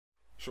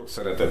Sok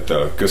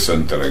szeretettel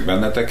köszöntelek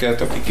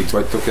benneteket, akik itt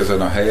vagytok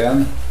ezen a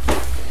helyen,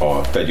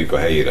 a Tegyük a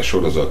helyére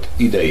sorozat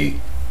idei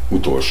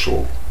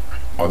utolsó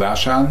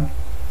adásán,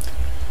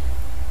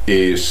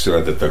 és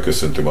szeretettel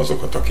köszöntöm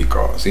azokat, akik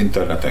az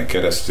interneten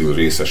keresztül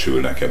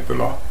részesülnek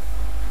ebből a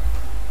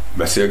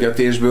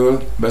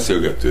beszélgetésből.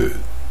 Beszélgető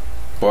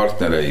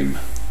partnereim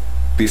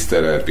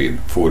Piszter Ervin,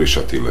 Fóris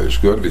Attila és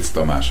Görbic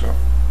Tamás, a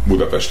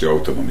Budapesti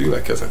Autonóm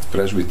Gyülekezet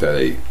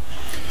presbiterei.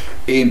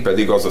 Én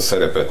pedig az a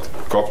szerepet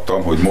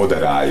kaptam, hogy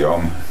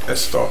moderáljam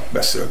ezt a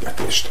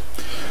beszélgetést.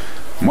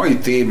 A mai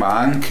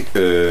témánk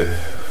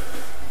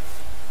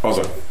az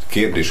a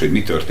kérdés, hogy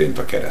mi történt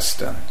a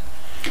kereszten.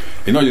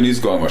 Egy nagyon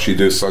izgalmas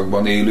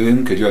időszakban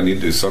élünk, egy olyan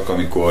időszak,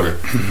 amikor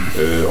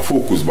a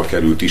fókuszba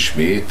került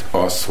ismét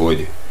az,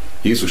 hogy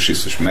Jézus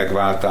Krisztus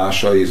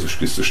megváltása, Jézus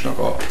Krisztusnak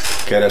a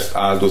kereszt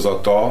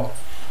áldozata,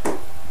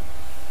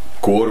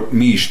 kor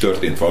mi is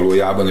történt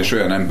valójában, és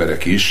olyan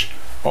emberek is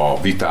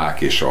a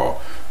viták és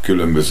a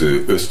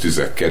különböző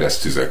ösztüzek,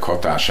 keresztüzek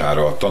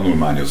hatására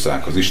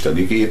tanulmányozzák az Isten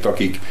igét,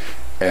 akik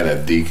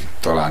eleddig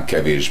talán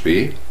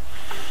kevésbé.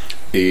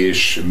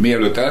 És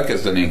mielőtt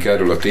elkezdenénk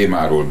erről a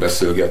témáról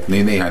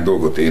beszélgetni, néhány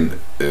dolgot én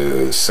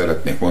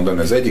szeretnék mondani.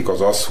 Az egyik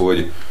az,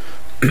 hogy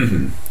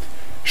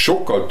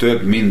sokkal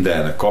több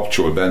minden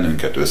kapcsol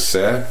bennünket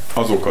össze,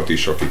 azokat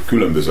is, akik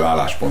különböző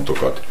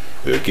álláspontokat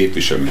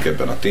képviselünk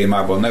ebben a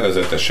témában,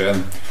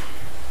 nevezetesen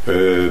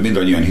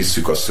mindannyian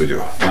hisszük azt, hogy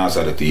a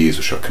názáreti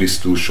Jézus a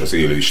Krisztus, az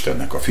élő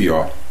Istennek a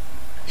fia.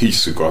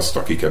 Hisszük azt,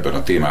 akik ebben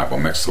a témában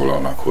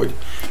megszólalnak, hogy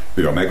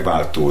ő a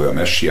megváltó, a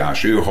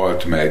messiás, ő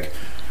halt meg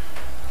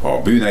a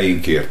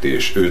bűneinkért,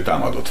 és ő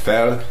támadott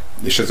fel,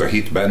 és ez a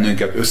hit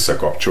bennünket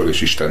összekapcsol,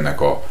 és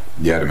Istennek a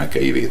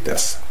gyermekeivé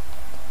tesz.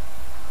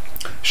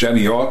 És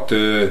emiatt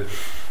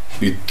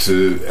itt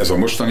ez a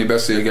mostani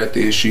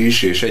beszélgetés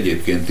is, és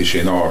egyébként is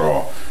én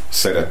arra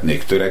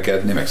szeretnék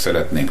törekedni, meg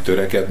szeretnénk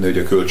törekedni, hogy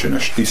a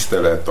kölcsönös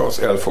tisztelet, az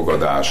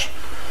elfogadás,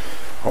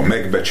 a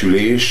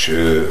megbecsülés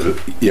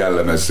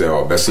jellemezze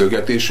a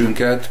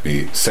beszélgetésünket.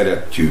 Mi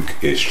szeretjük,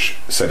 és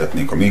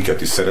szeretnénk, ha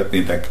minket is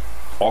szeretnétek,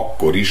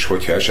 akkor is,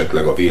 hogyha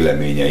esetleg a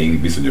véleményeink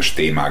bizonyos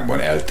témákban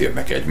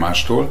eltérnek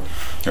egymástól.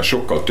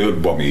 Sokkal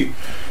több, ami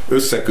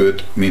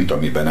összeköt, mint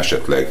amiben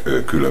esetleg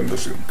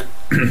különbözünk.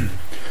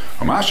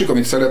 A másik,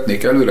 amit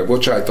szeretnék előre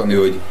bocsájtani,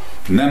 hogy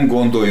nem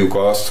gondoljuk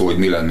azt, hogy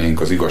mi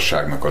lennénk az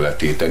igazságnak a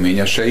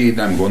letéteményesei,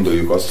 nem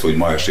gondoljuk azt, hogy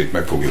ma estét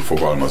meg fogjuk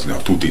fogalmazni a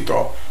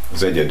tutita,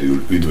 az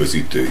egyedül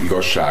üdvözítő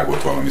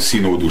igazságot, valami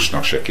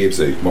színódusnak se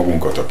képzeljük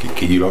magunkat, akik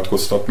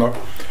kinyilatkoztatnak.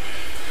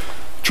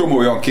 Csomó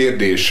olyan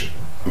kérdés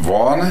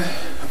van,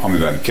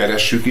 amiben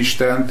keressük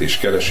Istent, és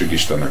keressük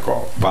Istennek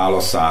a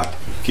válaszát,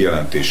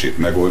 kijelentését,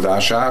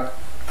 megoldását,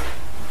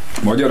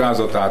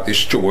 magyarázatát,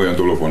 és csomó olyan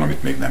dolog van,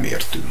 amit még nem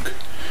értünk.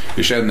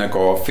 És ennek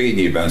a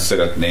fényében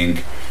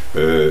szeretnénk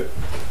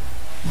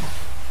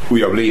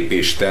újabb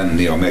lépést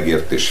tenni a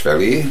megértés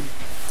felé,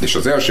 és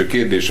az első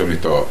kérdés,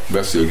 amit a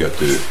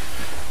beszélgető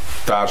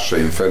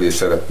társaim felé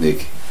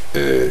szeretnék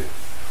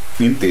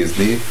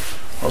intézni,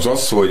 az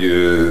az, hogy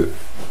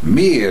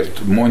miért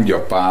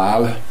mondja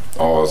Pál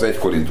az 1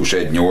 Korintus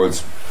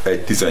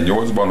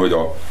 1.18-ban, hogy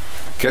a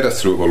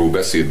keresztről való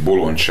beszéd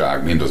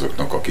bolondság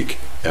mindazoknak, akik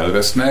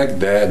elvesznek,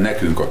 de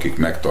nekünk, akik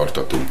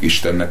megtartatunk,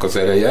 Istennek az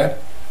ereje.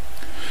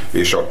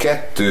 És a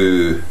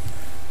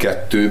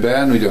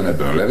 2.2-ben,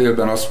 ugyanebben a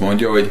levélben azt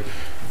mondja, hogy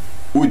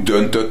úgy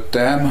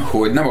döntöttem,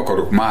 hogy nem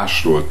akarok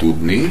másról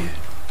tudni,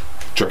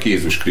 csak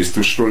Jézus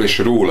Krisztusról, és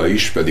róla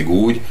is pedig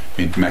úgy,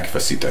 mint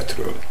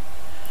megfeszítettről.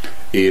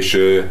 És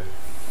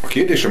a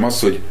kérdésem az,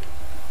 hogy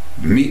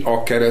mi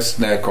a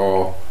keresztnek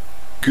a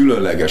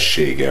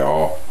különlegessége,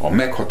 a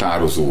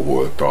meghatározó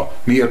volt,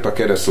 miért a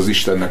kereszt az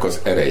Istennek az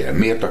ereje,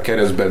 miért a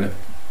keresztben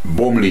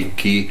bomlik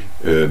ki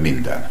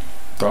minden.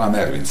 Talán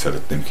Ervin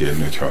szeretném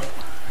kérni, hogyha...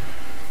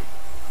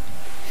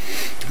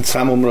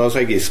 Számomra az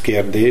egész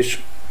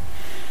kérdés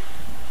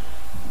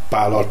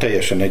Pállal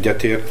teljesen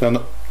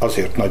egyetértve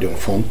azért nagyon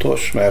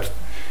fontos, mert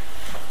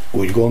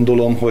úgy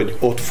gondolom, hogy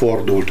ott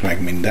fordult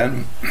meg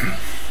minden.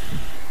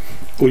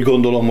 Úgy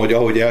gondolom, hogy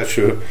ahogy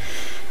első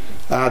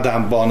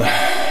Ádámban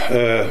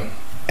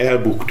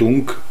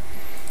elbuktunk,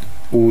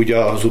 úgy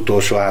az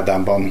utolsó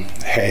Ádámban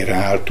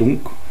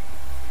helyreálltunk.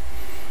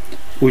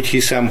 Úgy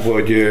hiszem,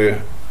 hogy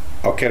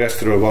a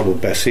keresztről való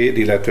beszéd,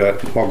 illetve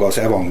maga az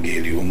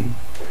evangélium,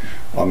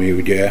 ami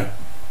ugye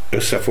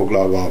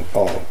összefoglalva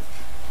a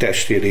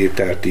testi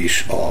lételt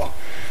is,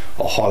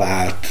 a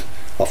halált,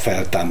 a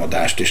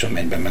feltámadást és a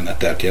mennybe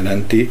menetelt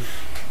jelenti.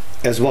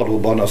 Ez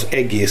valóban az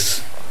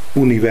egész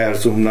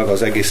univerzumnak,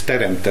 az egész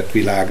teremtett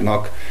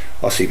világnak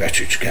a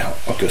szívecsücske,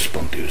 a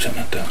központi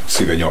üzenete.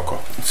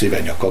 Szívenyaka.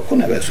 Szívenyaka, akkor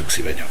nevezzük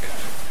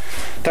szívenyakát.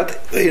 Tehát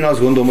én azt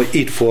gondolom, hogy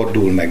itt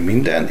fordul meg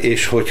minden,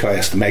 és hogyha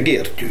ezt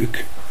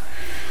megértjük,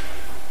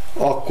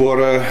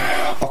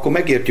 akkor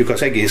megértjük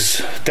az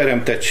egész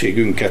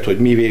teremtettségünket, hogy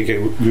mi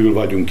végül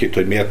vagyunk itt,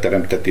 hogy miért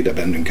teremtett ide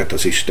bennünket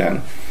az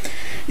Isten.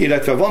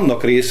 Illetve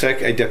vannak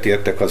részek,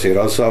 egyetértek azért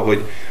azzal,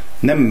 hogy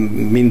nem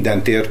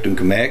mindent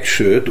értünk meg,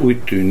 sőt úgy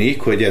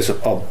tűnik, hogy ez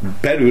a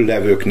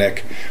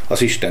belüllevőknek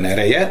az Isten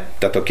ereje,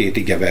 tehát a két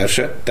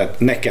igeverse, tehát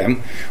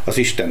nekem az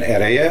Isten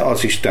ereje,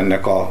 az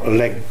Istennek a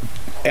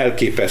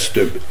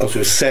legelképesztőbb, az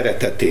ő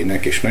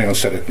szeretetének, és nagyon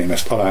szeretném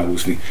ezt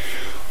aláhúzni,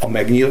 a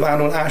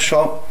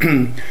megnyilvánulása,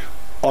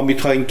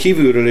 amit ha én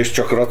kívülről és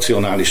csak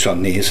racionálisan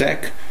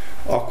nézek,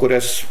 akkor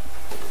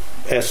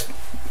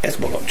ez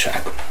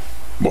bolondság.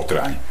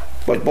 Botrány.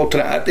 Vagy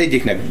botrány,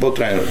 egyiknek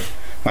botrány,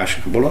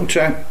 másik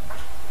bolondság.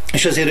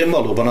 És ezért én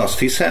valóban azt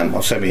hiszem,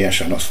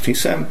 személyesen azt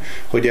hiszem,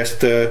 hogy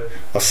ezt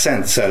a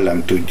Szent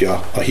Szellem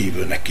tudja a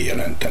hívőnek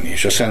kijelenteni,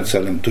 és a Szent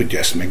Szellem tudja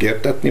ezt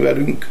megértetni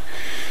velünk,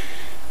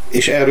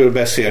 és erről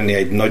beszélni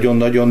egy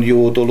nagyon-nagyon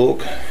jó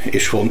dolog,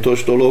 és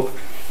fontos dolog,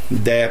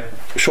 de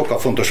sokkal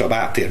fontosabb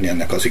átérni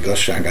ennek az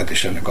igazságát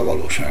és ennek a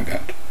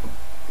valóságát.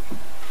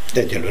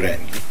 Egyelőre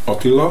ennyi.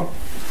 Attila,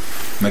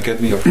 neked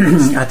mi a...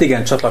 Hát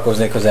igen,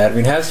 csatlakoznék az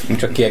Ervinhez,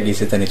 csak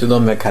kiegészíteni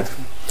tudom, meg hát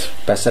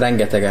persze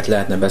rengeteget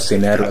lehetne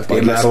beszélni erről a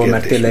témáról,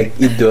 mert tényleg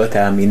itt dőlt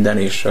el minden,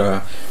 és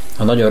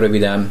ha nagyon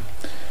röviden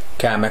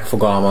kell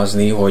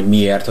megfogalmazni, hogy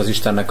miért az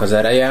Istennek az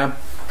ereje,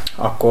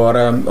 akkor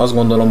azt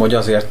gondolom, hogy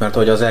azért, mert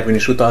ahogy az Ervin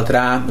is utalt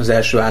rá, az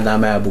első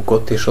Ádám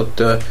elbukott, és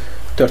ott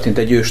történt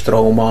egy ős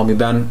trauma,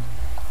 amiben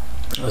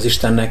az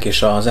Istennek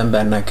és az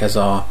embernek ez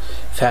a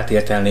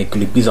feltétel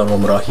nélküli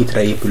bizalomra,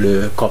 hitre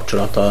épülő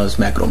kapcsolata az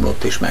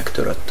megromlott és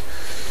megtörött.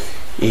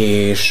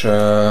 És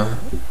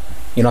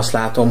én azt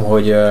látom,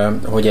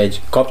 hogy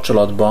egy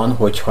kapcsolatban,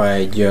 hogyha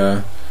egy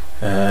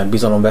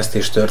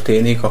bizalomvesztés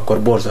történik,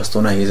 akkor borzasztó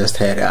nehéz ezt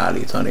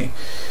helyreállítani.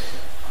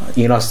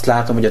 Én azt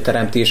látom, hogy a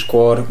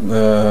teremtéskor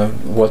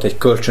volt egy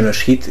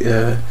kölcsönös hit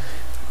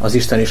az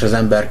Isten és az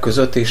ember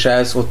között, és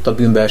ez ott a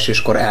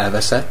bűnbeeséskor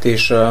elveszett,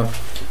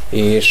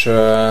 és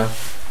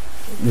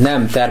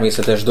nem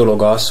természetes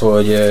dolog az,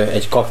 hogy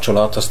egy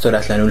kapcsolat az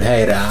töretlenül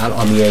helyreáll,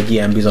 ami egy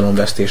ilyen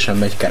bizalomvesztésen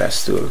megy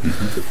keresztül.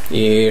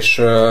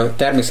 És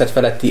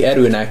természetfeletti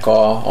erőnek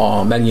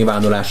a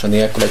megnyilvánulása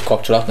nélkül egy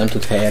kapcsolat nem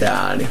tud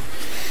helyreállni.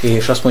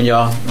 És azt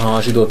mondja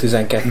a Zsidó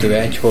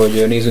 12.1,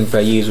 hogy nézzünk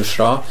fel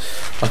Jézusra,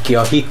 aki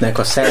a hitnek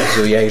a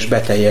szerzője és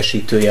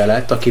beteljesítője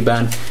lett,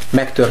 akiben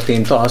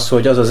megtörtént az,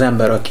 hogy az az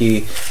ember,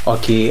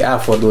 aki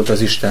elfordult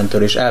az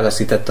Istentől, és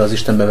elveszítette az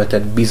Istenbe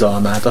vetett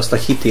bizalmát, azt a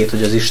hitét,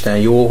 hogy az Isten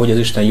jó, hogy az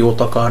Isten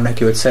jót akar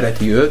neki, hogy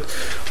szereti őt,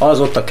 az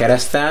ott a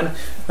kereszten,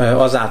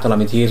 azáltal,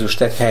 amit Jézus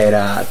tett,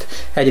 helyreállt.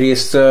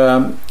 Egyrészt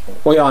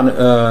olyan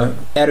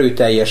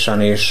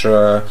erőteljesen és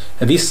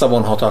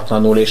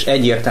visszavonhatatlanul és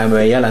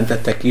egyértelműen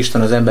jelentette ki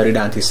Isten az ember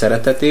iránti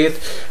szeretetét,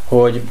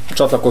 hogy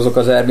csatlakozok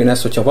az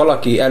Ervinhez, hogyha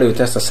valaki előtt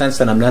ezt a Szent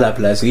Szellem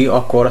leleplezi,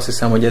 akkor azt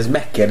hiszem, hogy ez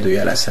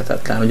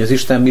megkérdőjelezhetetlen, hogy az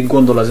Isten mit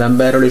gondol az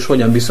emberről, és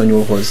hogyan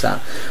viszonyul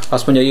hozzá.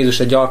 Azt mondja Jézus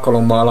egy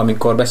alkalommal,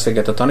 amikor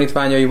beszélget a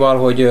tanítványaival,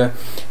 hogy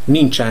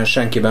nincsen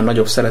senkiben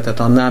nagyobb szeretet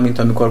annál, mint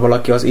amikor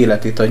valaki az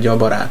életét adja a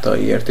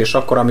barátaiért. És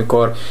akkor,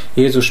 amikor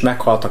Jézus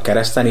meghalt a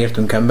kereszten,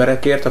 értünk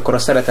emberekért, akkor a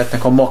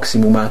szeretetnek a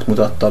maximumát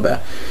mutatta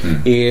be.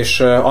 És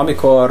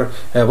amikor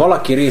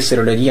valaki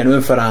részéről egy ilyen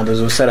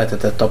önfeláldozó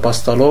szeretetet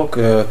tapasztalok,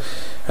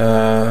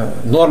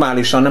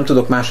 normálisan nem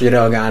tudok máshogy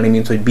reagálni,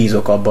 mint hogy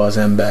bízok abba az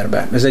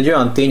emberbe. Ez egy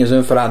olyan tény, az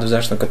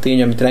önfeláldozásnak a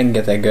tény, amit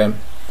rengeteg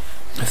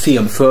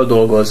film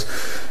földolgoz,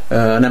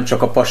 nem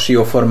csak a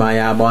passzió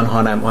formájában,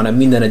 hanem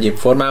minden egyéb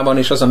formában,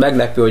 és az a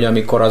meglepő, hogy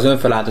amikor az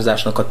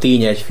önfeláldozásnak a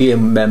ténye egy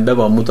filmben be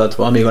van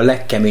mutatva, még a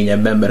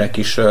legkeményebb emberek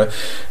is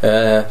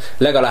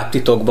legalább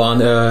titokban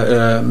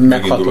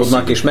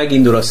meghatódnak, és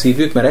megindul a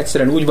szívük, mert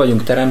egyszerűen úgy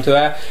vagyunk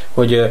teremtve,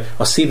 hogy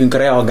a szívünk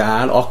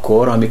reagál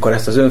akkor, amikor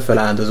ezt az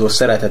önfeláldozó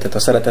szeretetet, a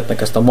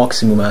szeretetnek ezt a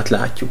maximumát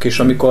látjuk. És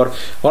amikor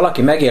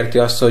valaki megérti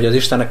azt, hogy az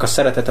Istennek a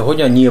szeretete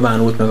hogyan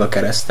nyilvánult meg a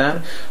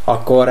kereszten,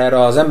 akkor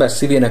erre az ember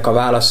szívének a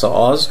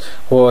válasza az,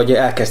 hogy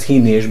elkezd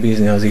hinni és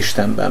bízni az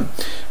Istenben.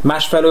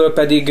 Másfelől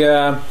pedig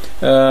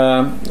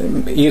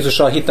Jézus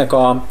a hitnek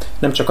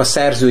nem csak a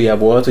szerzője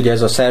volt, ugye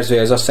ez a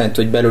szerzője, ez azt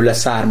jelenti, hogy belőle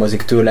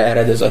származik, tőle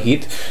ered ez a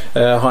hit,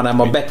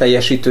 hanem a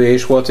beteljesítője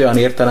is volt olyan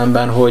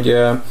értelemben, hogy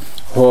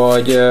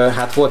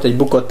hát volt egy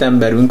bukott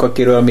emberünk,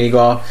 akiről még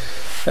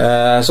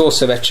az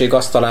Ószövetség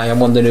azt találja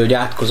mondani, hogy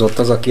átkozott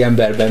az, aki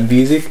emberben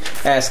bízik.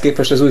 Ehhez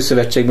képest az Új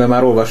Szövetségben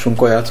már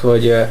olvasunk olyat,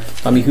 hogy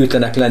ami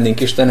hűtlenek lennénk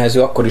Istenhez,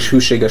 ő akkor is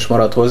hűséges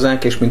marad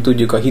hozzánk, és mint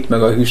tudjuk, a hit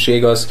meg a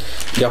hűség az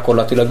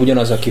gyakorlatilag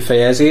ugyanaz a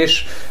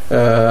kifejezés,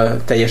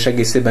 teljes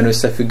egészében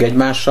összefügg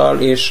egymással,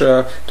 és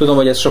tudom,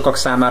 hogy ez sokak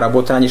számára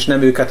botrány, és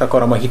nem őket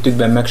akarom a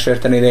hitükben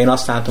megsérteni, de én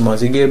azt látom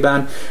az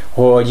igében,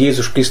 hogy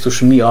Jézus Krisztus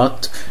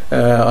miatt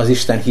az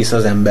Isten hisz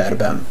az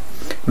emberben.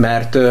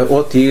 Mert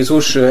ott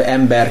Jézus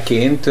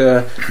emberként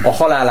a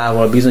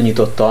halálával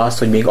bizonyította azt,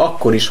 hogy még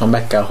akkor is, ha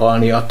meg kell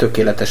halnia,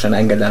 tökéletesen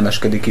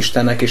engedelmeskedik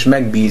Istennek, és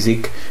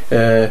megbízik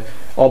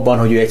abban,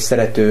 hogy ő egy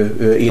szerető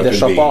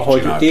édesapa,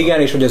 hogy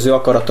igen, és hogy az ő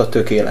akarata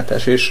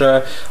tökéletes. És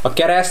a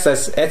kereszt,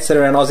 ez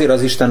egyszerűen azért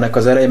az Istennek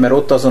az ereje, mert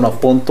ott azon a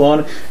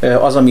ponton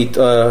az, amit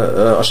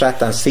a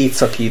sátán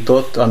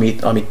szétszakított,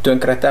 amit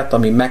tönkretett,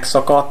 ami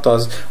megszakadt,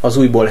 az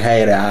újból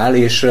helyreáll,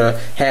 és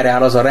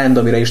helyreáll az a rend,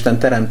 amire Isten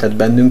teremtett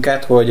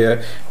bennünket,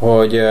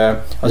 hogy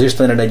az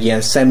Istennel egy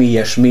ilyen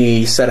személyes,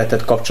 mély,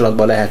 szeretett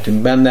kapcsolatban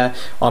lehetünk benne,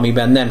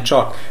 amiben nem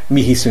csak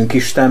mi hiszünk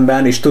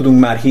Istenben, és tudunk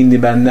már hinni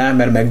benne,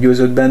 mert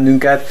meggyőzött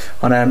bennünket,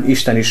 hanem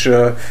Isten is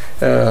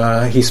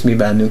hisz mi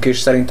bennünk, és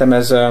szerintem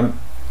ez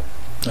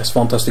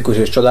fantasztikus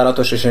és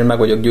csodálatos, és én meg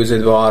vagyok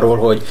győződve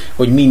arról,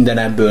 hogy minden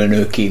ebből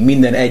nő ki,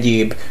 minden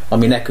egyéb,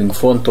 ami nekünk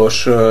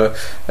fontos,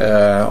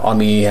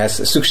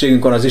 amihez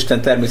szükségünk van az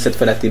Isten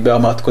természetfeletti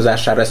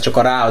beavatkozására, ez csak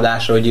a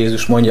ráadása, hogy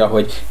Jézus mondja,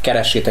 hogy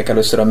keressétek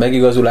először a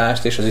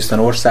megigazulást, és az Isten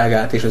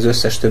országát, és az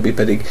összes többi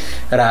pedig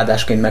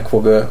ráadásként meg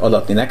fog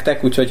adatni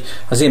nektek, úgyhogy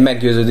az én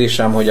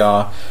meggyőződésem, hogy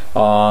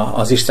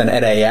az Isten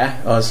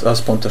ereje,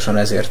 az pontosan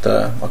ezért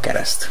a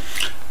kereszt.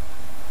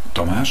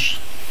 Tamás?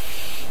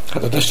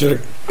 Hát a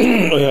testvérek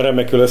olyan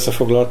remekül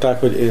összefoglalták,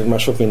 hogy én már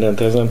sok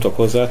mindent ehhez nem tudok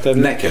hozzátenni.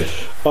 Neked?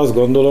 Azt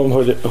gondolom,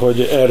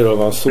 hogy erről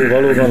van szó.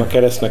 Valóban a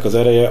keresztnek az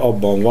ereje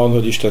abban van,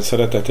 hogy Isten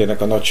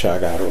szeretetének a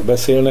nagyságáról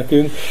beszél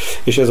nekünk,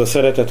 és ez a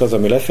szeretet az,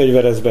 ami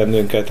lefegyverez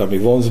bennünket, ami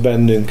vonz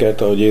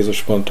bennünket, ahogy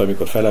Jézus mondta,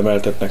 amikor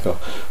felemeltetnek a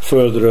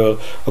földről,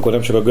 akkor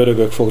nem csak a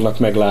görögök fognak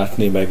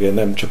meglátni, meg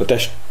nem csak a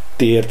testi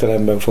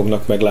értelemben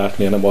fognak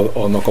meglátni, hanem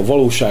annak a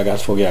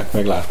valóságát fogják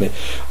meglátni,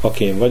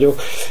 aki én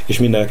vagyok, és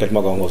mindeneket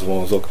magamhoz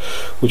vonzok.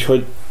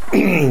 Úgyhogy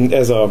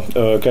ez a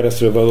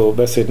keresztről való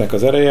beszédnek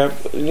az ereje.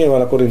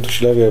 Nyilván a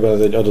korintusi levélben ez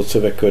egy adott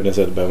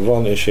szövegkörnyezetben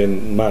van, és én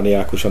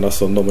mániákusan azt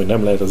mondom, hogy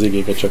nem lehet az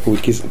igéket csak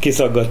úgy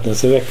kiszaggatni a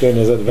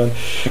szövegkörnyezetben,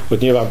 hogy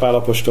nyilván Pál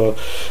apostol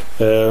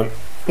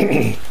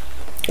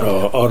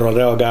arra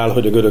reagál,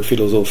 hogy a görög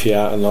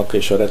filozófiának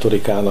és a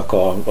retorikának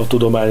a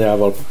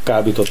tudományával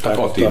kábították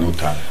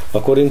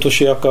a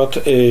korintusiakat,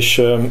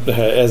 és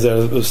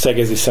ezzel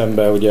szegezi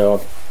szembe ugye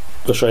a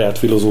saját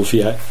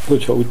filozófiát,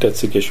 hogyha úgy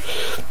tetszik, és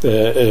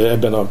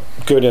ebben a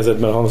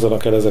környezetben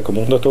hangzanak el ezek a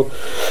mondatok.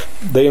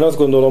 De én azt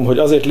gondolom, hogy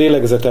azért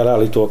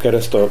lélegzetelállító a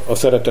kereszt a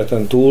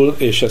szereteten túl,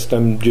 és ezt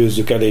nem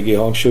győzzük eléggé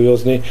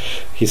hangsúlyozni,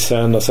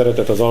 hiszen a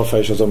szeretet az alfa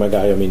és az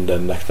omegája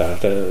mindennek.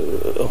 Tehát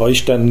ha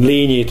Isten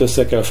lényét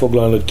össze kell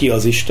foglalni, hogy ki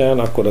az Isten,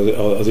 akkor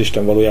az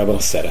Isten valójában a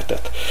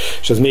szeretet.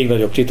 És ez még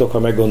nagyobb titok, ha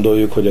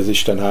meggondoljuk, hogy az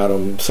Isten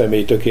három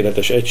személy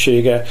tökéletes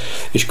egysége,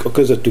 és a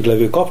közöttük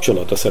levő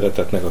kapcsolat a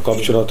szeretetnek a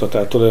kapcsolata,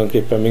 tehát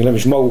tulajdonképpen még nem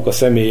is maguk a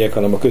személyek,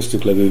 hanem a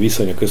köztük levő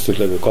viszony, a köztük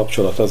levő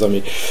kapcsolat az,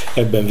 ami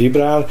ebben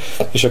vibrál,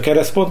 és a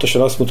kereszt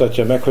pontosan azt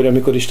mutatja meg, hogy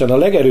amikor Isten a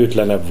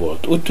legerőtlenebb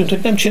volt, úgy tűnt, hogy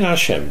nem csinál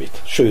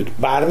semmit. Sőt,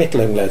 bármit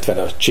nem lehet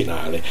vele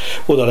csinálni.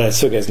 Oda lehet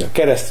szögezni a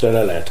keresztre,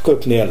 le lehet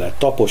köpni, el lehet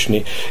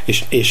taposni,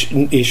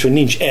 és hogy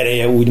nincs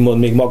ereje úgymond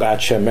még magát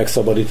sem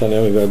megszabadítani,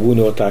 amivel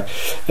gúnyolták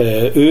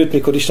őt,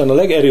 mikor Isten a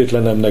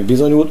legerőtlenebbnek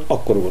bizonyult,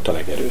 akkor volt a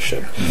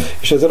legerősebb.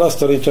 És ezzel azt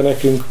tanítja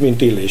nekünk,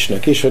 mint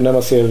Illésnek is, hogy nem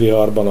a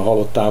szélviharban, a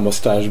halott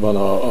támasztásban,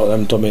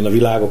 nem tudom én, a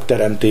világok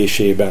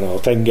teremtésében, a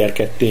tenger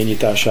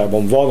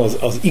kettényitásában van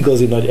az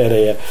igazi nagy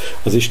ereje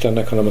az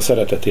Istennek, hanem a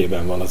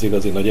szeretetében van az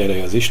igazi nagy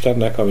ereje az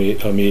Istennek, ami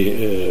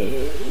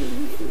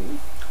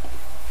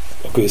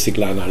a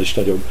kősziklánál is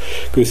nagyobb,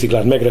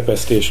 kősziklán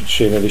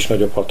megrepesztésénél is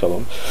nagyobb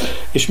hatalom.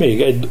 És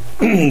még egy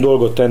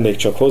dolgot tennék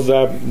csak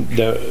hozzá,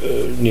 de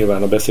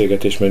nyilván a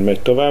beszélgetés megy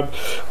tovább,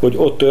 hogy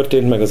ott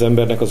történt meg az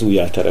embernek az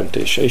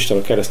újjáteremtése. Isten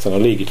a kereszten a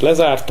légit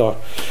lezárta,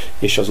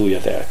 és az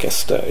újat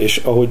elkezdte.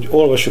 És ahogy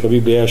olvassuk a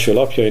Biblia első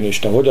lapjain,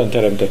 Isten hogyan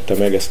teremtette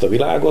meg ezt a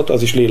világot,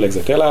 az is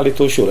lélegzet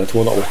elállító, és jó lett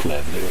volna ott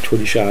lenni,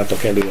 hogy is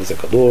álltak elő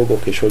ezek a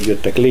dolgok, és hogy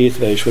jöttek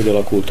létre, és hogy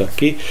alakultak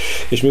ki.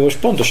 És mi most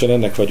pontosan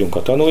ennek vagyunk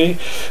a tanúi,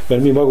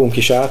 mert mi magunk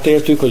is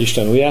átéltük, hogy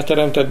Isten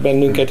újjáteremtett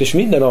bennünket, és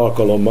minden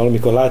alkalommal,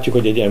 amikor látjuk,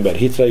 hogy egy ember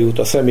hitre jut,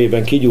 a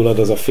szemében kigyullad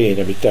az a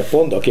fény, amit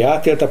aki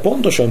átélte,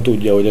 pontosan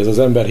tudja, hogy ez az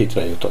ember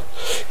hitre jutott.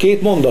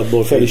 Két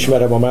mondatból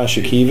felismerem a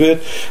másik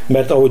hívőt,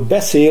 mert ahogy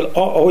beszél,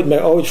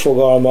 ahogy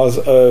fogalmaz,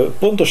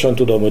 pontosan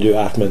tudom, hogy ő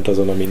átment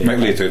azon, amin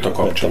meglétrejött a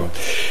kapcsolat.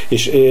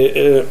 És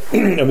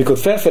amikor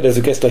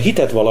felfedezzük ezt a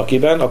hitet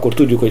valakiben, akkor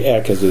tudjuk, hogy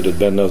elkezdődött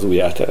benne az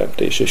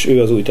újjáteremtés, és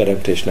ő az új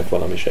teremtésnek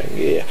valami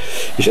zsengéje.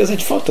 És ez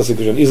egy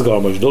fantasztikusan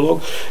izgalmas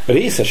dolog,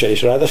 részese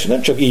is ráadásul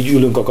nem csak így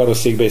ülünk a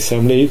karosszékbe és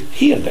szemléljük,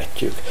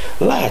 hirdetjük,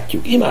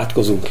 látjuk,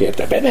 imádkozunk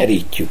érte,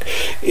 bemerítjük.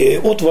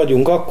 Ott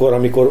vagyunk akkor,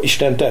 amikor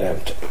Isten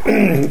teremt.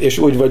 És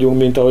úgy vagyunk,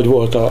 mint ahogy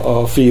volt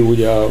a fiú,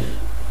 ugye a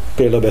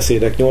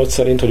példabeszédek 8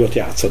 szerint, hogy ott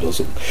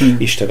játszadozunk.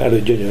 Isten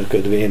előtt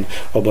gyönyörködvén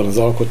abban az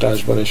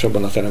alkotásban és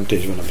abban a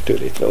teremtésben, amit ő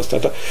létrehoz.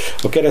 Tehát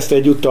a kereszt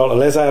egyúttal a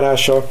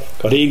lezárása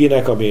a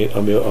réginek, ami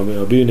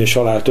a bűn és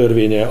halál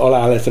törvénye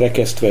alá lett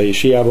rekesztve,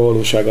 és hiába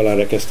valóság alá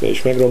rekesztve,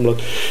 és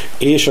megromlott,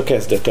 és a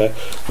kezdete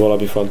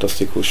valami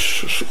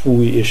fantasztikus,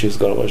 új és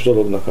izgalmas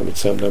dolognak, amit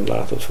szem nem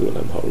látott, fül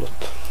nem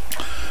hallott.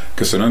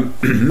 Köszönöm.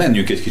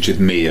 Menjünk egy kicsit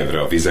mélyebbre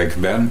a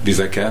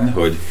vizeken,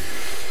 hogy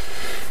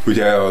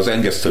ugye az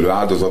engesztelő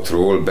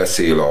áldozatról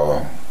beszél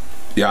a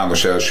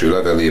János első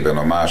levelében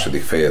a 2.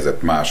 fejezet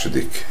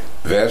 2.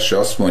 verse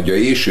azt mondja,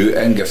 és ő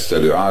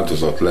engesztelő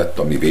áldozat lett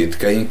a mi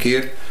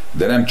vétkeinkért,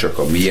 de nem csak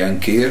a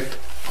miénkért,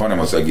 hanem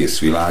az egész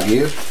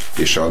világért,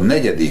 és a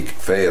 4.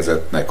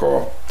 fejezetnek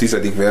a 10.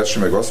 verse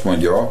meg azt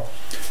mondja,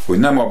 hogy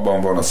nem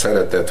abban van a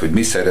szeretet, hogy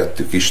mi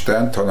szerettük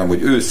Istent, hanem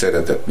hogy ő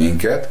szeretett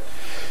minket,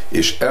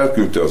 és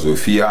elküldte az ő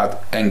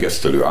fiát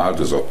engesztelő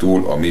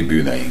áldozatul a mi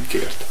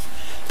bűneinkért.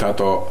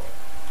 Tehát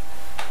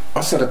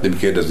azt szeretném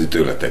kérdezni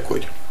tőletek,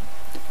 hogy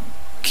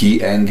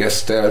ki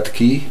engesztelt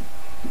ki,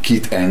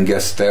 kit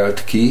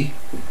engesztelt ki,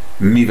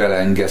 mivel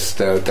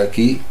engesztelte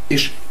ki,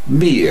 és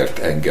miért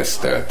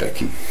engesztelte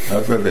ki.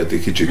 Hát lehet egy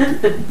kicsit,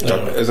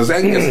 ez az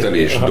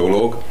engesztelés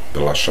dolog,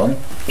 lassan,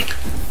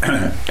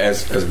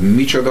 ez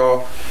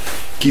micsoda,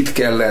 kit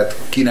kellett,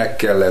 kinek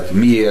kellett,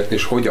 miért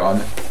és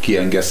hogyan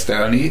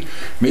kiengesztelni.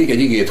 Még egy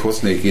igét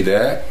hoznék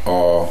ide,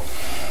 a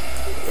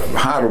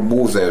 3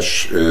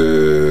 Mózes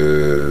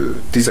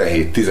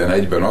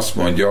 17-11-ben azt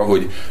mondja,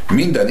 hogy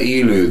minden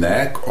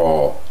élőnek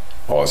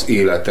az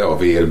élete a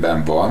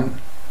vérben van.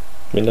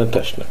 Minden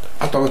testnek.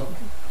 Hát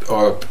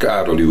a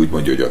Károli úgy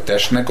mondja, hogy a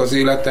testnek az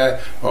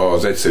élete,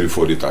 az egyszerű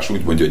fordítás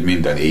úgy mondja, hogy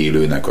minden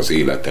élőnek az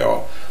élete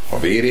a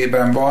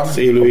vérében van. Az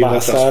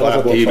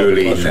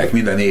élőlénynek,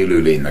 minden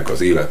élőlénynek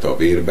az élete a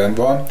vérben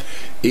van,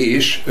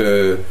 és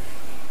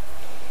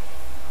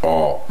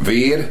a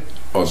vér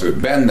az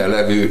benne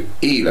levő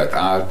élet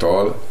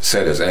által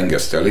szerez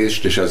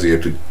engesztelést, és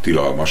ezért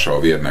tilalmas a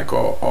vérnek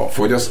a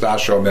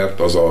fogyasztása, mert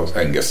az az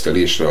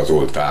engesztelésre, az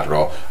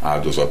oltárra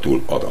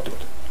áldozatul adatot.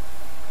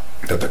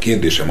 Tehát a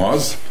kérdésem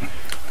az,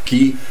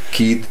 ki,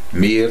 kit,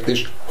 miért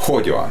és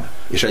hogyan,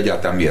 és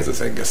egyáltalán mi ez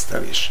az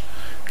engesztelés?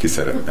 Ki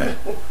szeretne?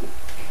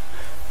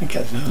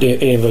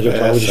 Én vagyok,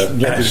 ahogy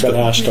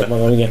belástam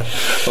magam, igen.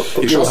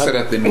 És azt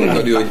szeretném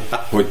mondani,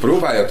 hogy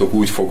próbáljatok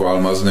úgy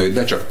fogalmazni, hogy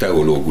ne csak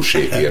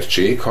teológusék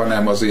értsék,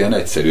 hanem az ilyen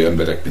egyszerű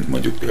emberek, mint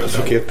mondjuk például.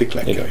 Azok értik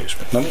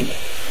legkevésbé. Na minden.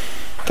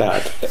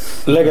 Tehát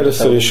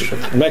legelőször is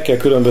meg kell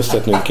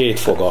különböztetnünk 2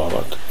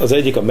 fogalmat. Az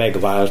egyik a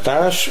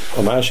megváltás,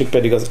 a másik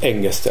pedig az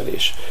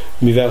engesztelés.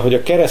 Mivel, hogy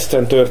a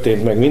kereszten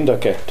történt meg mind a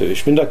kettő,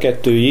 és mind a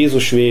kettő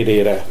Jézus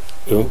vérére,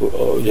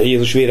 ugye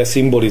Jézus vére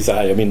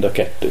szimbolizálja mind a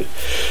kettőt.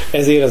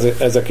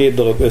 Ezért ez a 2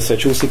 dolog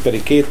összecsúszik,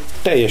 pedig 2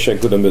 teljesen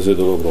különböző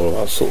dologról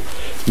van szó.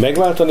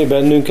 Megváltani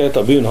bennünket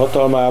a bűn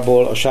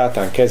hatalmából, a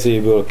sátán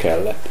kezéből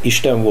kellett.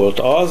 Isten volt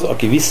az,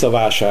 aki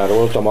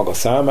visszavásárolta maga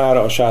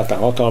számára a sátán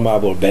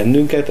hatalmából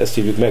bennünket, ezt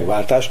hívjuk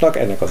megváltásnak,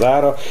 ennek az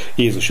ára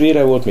Jézus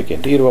vére volt,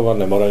 miként írva van,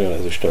 nem aranyon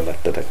ezüstön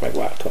lettetek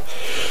megváltva.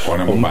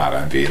 Hanem a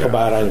bárány vére. A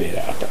bárány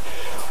vére által.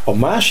 A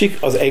másik,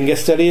 az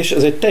engesztelés,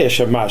 ez egy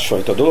teljesen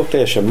másfajta dolog,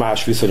 teljesen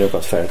más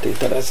viszonyokat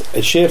feltételez.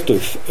 Egy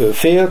sértő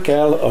fél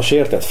kell a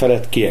sértett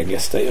felet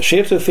kiengesztelni. A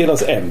sértő fél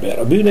az ember.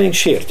 A bűneink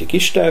sértik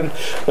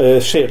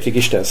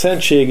Isten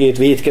szentségét,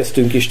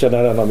 vétkeztünk Isten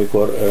ellen,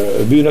 amikor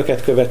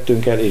bűnöket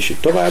követtünk el, és így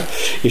tovább,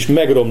 és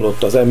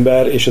megromlott az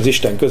ember és az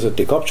Isten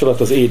közötti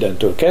kapcsolat az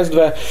Édentől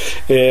kezdve,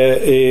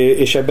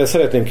 és ebben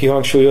szeretném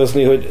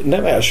kihangsúlyozni, hogy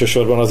nem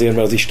elsősorban azért,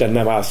 mert az Isten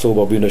nem áll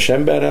szóba a bűnös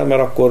emberrel,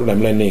 mert akkor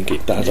nem lennénk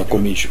itt, tehát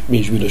akkor mi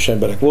is bűnös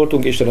emberek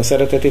voltunk, Isten a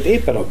szeretetét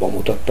éppen abban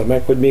mutatta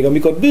meg, hogy még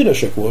amikor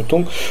bűnösök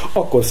voltunk,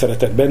 akkor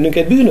szeretett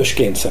bennünket,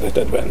 bűnösként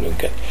szeretett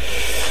bennünket.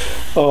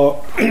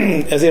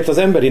 Ezért az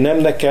emberi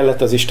nemnek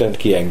kellett az Istent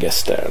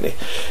kiengesztelni.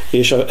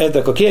 És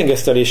ennek a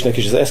kiengesztelésnek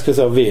is az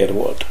eszköze a vér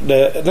volt.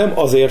 De nem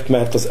azért,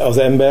 mert az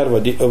ember,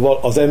 vagy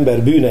az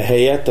ember bűne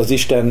helyett az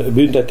Isten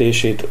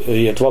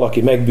büntetését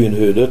valaki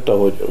megbűnhődött,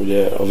 ahogy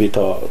ugye a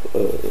vita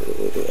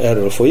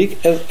erről folyik,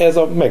 ez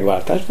a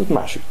megváltás, ez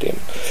másik téma.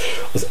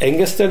 Az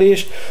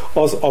engesztelés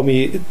az,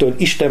 amitől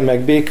Isten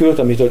megbékült,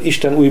 amitől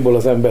Isten újból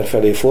az ember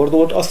felé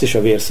fordult, azt is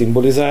a vér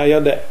szimbolizálja,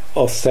 de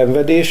a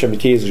szenvedés,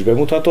 amit Jézus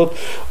bemutatott,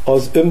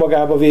 az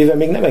önmagába véve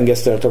még nem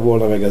engesztelte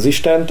volna meg az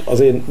Istent, az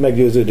én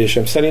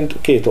meggyőződésem szerint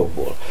 2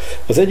 okból.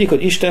 Az egyik,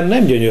 hogy Isten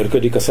nem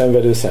gyönyörködik a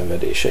szenvedő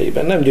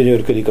szenvedéseiben, nem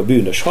gyönyörködik a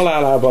bűnös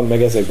halálában,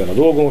 meg ezekben a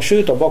dolgokon,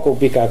 sőt a bakok,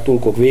 bikák,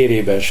 tulkok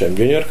vérében sem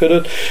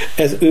gyönyörködött,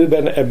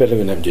 ebben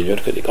ő nem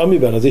gyönyörködik.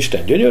 Amiben az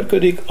Isten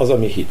gyönyörködik, az a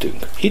mi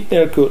hitünk. Hit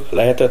nélkül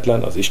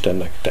lehetetlen az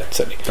Istennek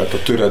tetszeni. Tehát a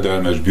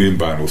töredelmes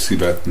bűnbánó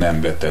szívet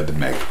nem veted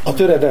meg. A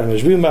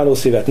töredelmes bűnbánó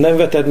szívet nem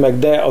veted meg,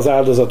 de az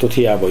áldozatot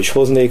hiába is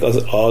hoznék,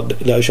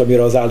 de és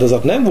amire az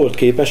áldozat nem volt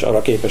képes,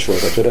 arra képes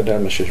volt a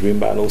töredelmes és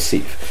bűnbánó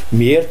szív.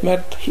 Miért?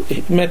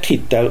 Mert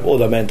hittel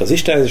oda ment az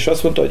Istenhez, és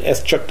azt mondta, hogy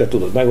ezt csak te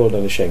tudod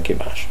megoldani, senki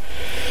más.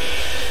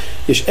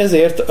 És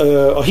ezért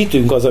a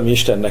hitünk az, ami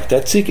Istennek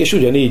tetszik, és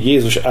ugyanígy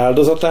Jézus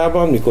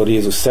áldozatában, mikor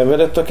Jézus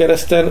szenvedett a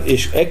kereszten,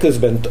 és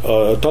eközben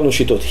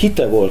tanúsított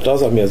hite volt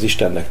az, ami az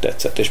Istennek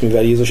tetszett. És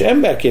mivel Jézus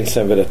emberként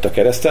szenvedett a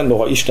kereszten,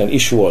 noha Isten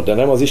is volt, de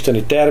nem az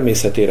isteni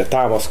természetére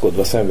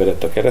támaszkodva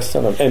szenvedett a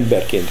kereszten, hanem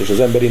emberként és az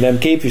emberi nem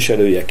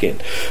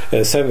képviselőjeként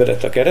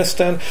szenvedett a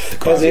kereszten.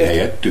 Kvázi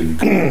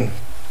helyettünk.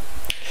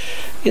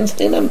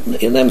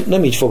 Én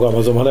nem így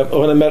fogalmazom,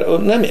 hanem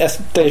mert nem ezt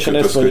teljesen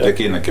ezt mondja.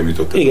 Én nekem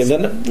jutott. Igen,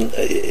 de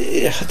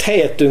hát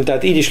helyettünk,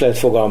 tehát így is lehet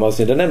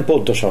fogalmazni, de nem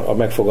pontos a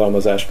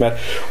megfogalmazás, mert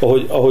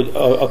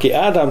aki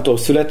Ádámtól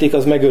születik,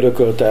 az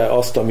megörökölte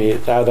azt, ami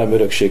Ádám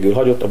örökségül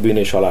hagyott, a bűn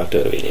és halál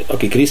törvényét.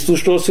 Aki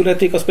Krisztustól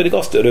születik, az pedig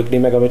azt örökli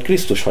meg, amit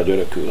Krisztus hagy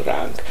örökül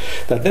ránk.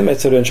 Tehát nem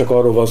egyszerűen csak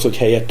arról van szó, hogy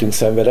helyettünk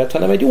szenvedett,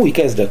 hanem egy új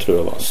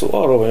kezdetről van szó.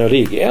 Arról van, a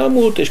régi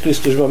elmúlt, és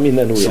Krisztusban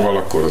minden új. Szóval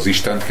akkor az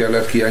Istent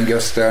kellett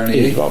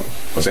kiengesztelni,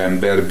 az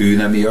ember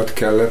bűne miatt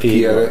kellett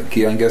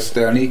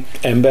kiengesztelni,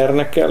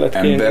 embernek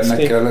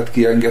kellett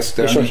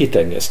kiengesztelni, és a hit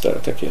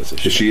engesztelte ki.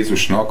 És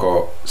Jézusnak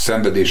a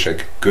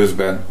szenvedések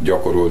közben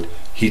gyakorolt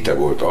hite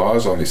volt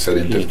az, ami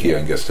szerinted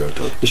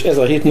kiengesztelte. És ez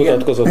a hit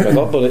mutatkozott meg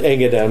abban, hogy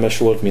engedelmes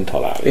volt, mint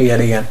halál.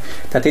 Igen.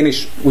 Tehát én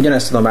is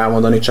ugyanezt tudom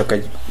elmondani, csak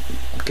egy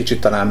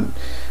kicsit talán,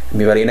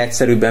 mivel én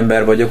egyszerűbb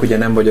ember vagyok, ugye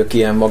nem vagyok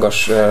ilyen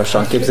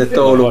magasan képzett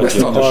teológus,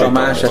 mint a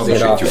más,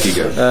 ezért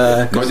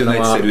nagyon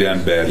egyszerű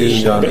ember,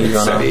 így van.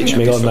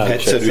 Még annál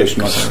egyszerű és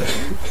nagy.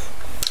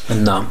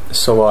 Na,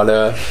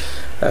 szóval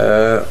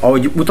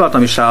ahogy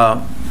utaltam is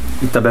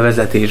itt a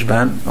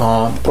bevezetésben,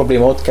 a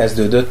probléma ott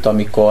kezdődött,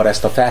 amikor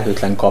ezt a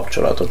felhőtlen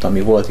kapcsolatot,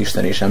 ami volt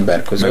Isten és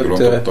ember között,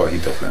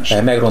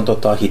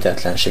 megrontotta a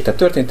hitetlenség. Tehát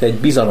történt egy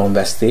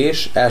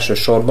bizalomvesztés,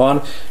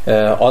 elsősorban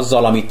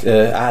azzal, amit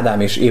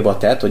Ádám és Éva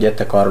tett, hogy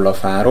ettek arról a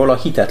fáról, a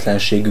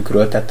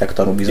hitetlenségükről tettek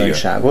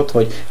tanúbizonyságot,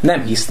 hogy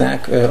nem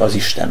hisznek az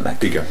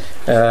Istennek. Igen.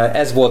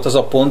 Ez volt az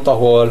a pont,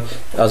 ahol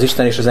az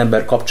Isten és az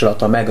ember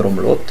kapcsolata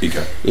megromlott.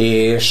 Igen.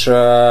 És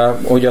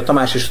hogy a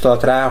Tamás is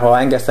utalt rá, ha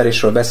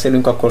engesztelésről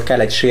beszélünk, akkor kell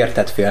egy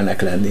sértett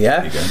félnek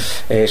lennie,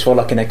 igen. És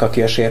valakinek,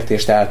 aki a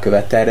sértést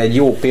elkövette. Erre egy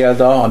jó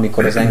példa,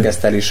 amikor az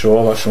engesztelésről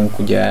olvasunk,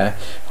 ugye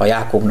a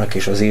Jákobnak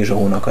és az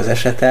Ézsaúnak az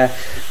esete,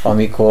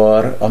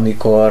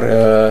 amikor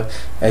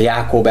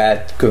Jákob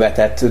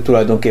elkövetett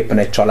tulajdonképpen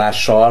egy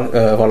csalással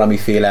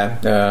valamiféle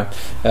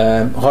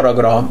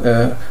haragra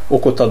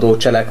okot adó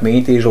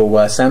cselekményt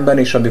Ézsaúval szemben,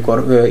 és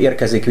amikor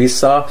érkezik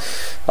vissza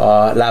a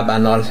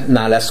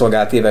Lábánnál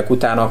leszolgált évek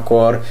után,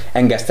 akkor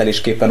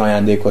engesztelésképpen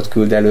ajándékot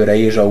küld előre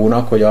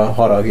Ézsaúnak, hogy a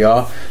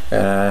haragja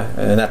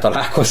ne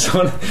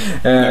találkozzon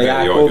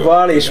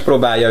Jákobbal, és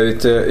próbálja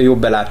őt jobb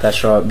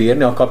belátásra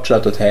bírni, a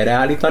kapcsolatot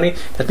helyreállítani.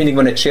 Tehát mindig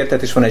van egy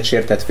sértett, és van egy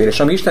sértett fél. És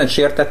ami Isten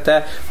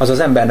sértette, az az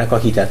embernek a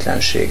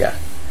hitetlensége,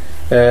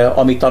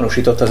 amit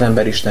tanúsított az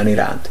ember Isten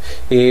iránt.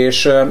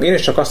 És én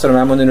is csak azt tudom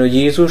elmondani, hogy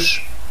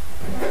Jézus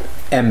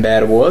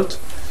ember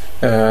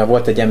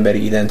volt egy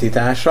emberi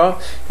identitása,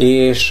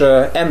 és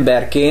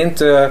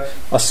emberként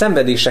a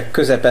szenvedések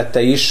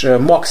közepette is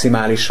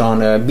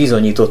maximálisan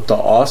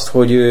bizonyította azt,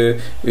 hogy ő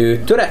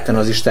töretten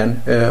az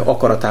Isten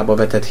akaratába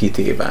vetett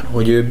hitében,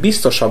 hogy ő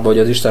biztosabb, hogy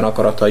az Isten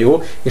akarata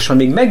jó, és ha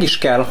még meg is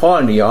kell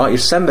halnia, és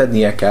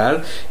szenvednie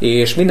kell,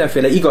 és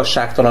mindenféle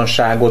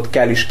igazságtalanságot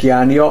kell is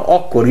kiállnia,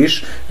 akkor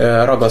is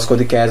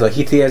ragaszkodik ehhez a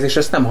hitéhez, és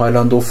ezt nem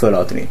hajlandó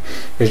föladni.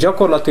 És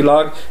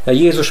gyakorlatilag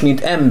Jézus,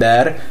 mint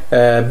ember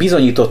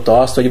bizonyította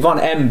azt, hogy van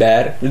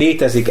ember,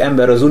 létezik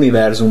ember az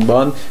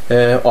univerzumban,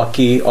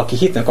 aki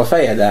hitnek a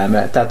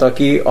fejedelme, tehát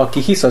aki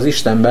hisz az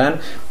Istenben,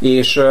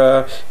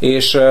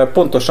 és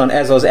pontosan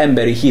ez az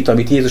emberi hit,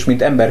 amit Jézus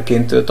mint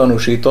emberként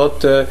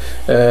tanúsított,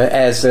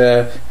 ez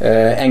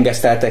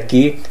engesztelte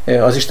ki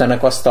az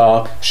Istennek azt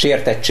a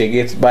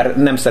sértettségét, bár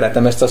nem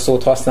szeretem ezt a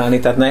szót használni,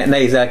 tehát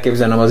nehéz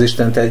elképzelnem az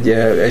Istent egy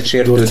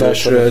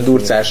sértődős,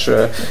 durcás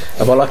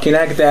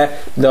valakinek,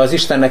 de az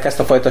Istennek ezt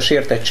a fajta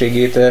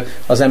sértettségét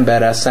az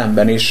emberrel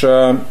szemben is,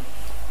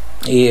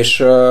 és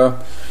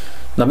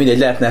na mindegy,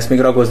 lehetne ezt még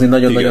ragozni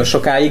nagyon-nagyon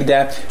sokáig,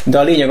 de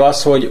a lényeg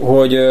az,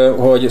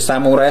 hogy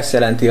számomra ezt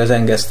jelenti az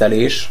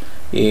engesztelés,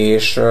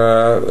 és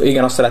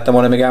igen, azt szerettem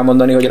volna még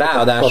elmondani, hogy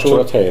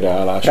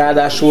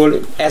ráadásul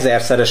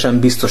ezerszeresen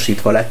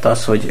biztosítva lett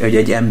az, hogy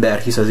egy ember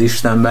hisz az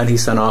Istenben,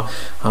 hiszen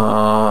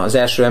az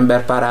első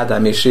emberpár,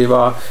 Ádám és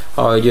Éva,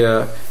 ahogy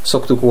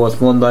szoktuk volt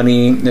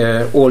mondani,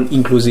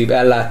 all-inkluzív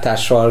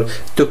ellátással,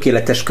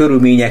 tökéletes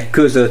körülmények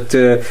között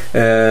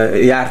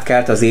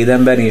járt-kelt az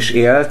Édenben és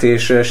élt,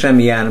 és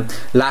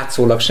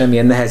látszólag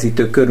semmilyen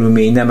nehezítő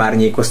körülmény nem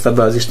árnyékozta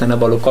be az Istennel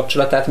való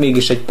kapcsolatát,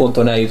 mégis egy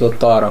ponton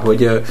eljutott arra,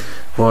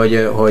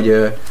 hogy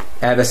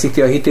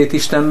elveszíti a hitét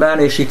Istenben,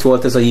 és itt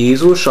volt ez a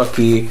Jézus,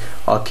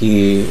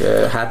 aki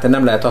hát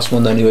nem lehet azt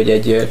mondani, hogy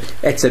egy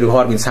egyszerű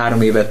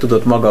 33 évet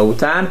tudott maga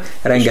után,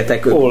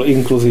 rengeteg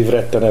all-inkluzív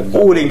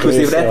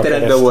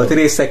rettenetben volt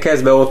része,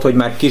 kezdve ott, hogy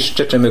már kis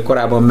csecsemő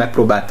korában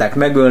megpróbálták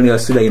megölni, a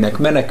szüleinek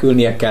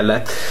menekülnie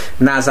kellett.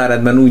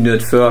 Názáretben úgy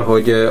nőtt föl,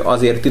 hogy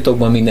azért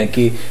titokban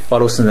mindenki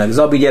valószínűleg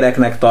zabi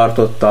gyereknek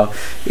tartotta,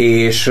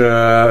 és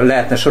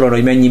lehetne sorolni,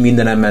 hogy mennyi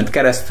mindenem ment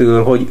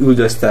keresztül, hogy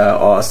üldözte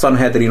a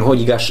Sanhedrin,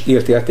 hogy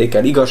ítélték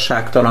el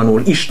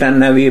igazságtalanul, Isten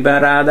nevében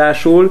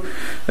ráadásul.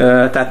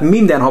 Tehát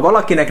ha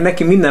valakinek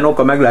neki minden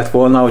oka meg lett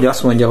volna, hogy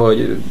azt mondja,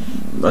 hogy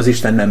az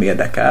Isten nem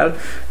érdekel,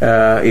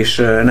 és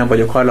nem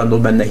vagyok hajlandó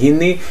benne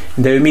hinni,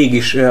 de ő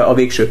mégis a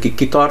végsőkig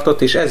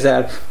kitartott, és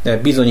ezzel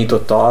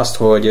bizonyította azt,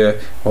 hogy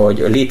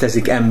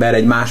létezik ember,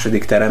 egy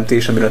második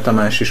teremtés, amire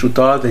Tamás is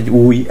utalt, egy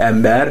új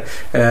ember,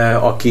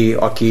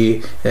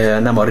 aki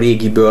nem a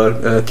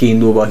régiből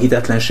kiindulva a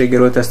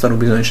hitetlenségéről tesz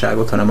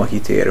tanúbizonyságot, hanem a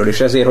hitéről.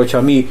 És ezért,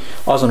 hogyha mi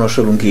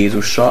azonosulunk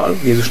Jézussal,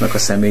 Jézusnak a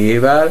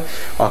személyével,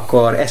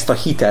 akkor ezt a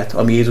hitet,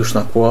 ami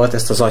Jézusnak volt,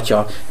 ezt az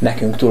Atya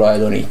nekünk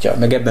tulajdonítja.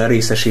 Meg ebben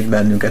részesít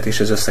bennünket, és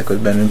ez összeköt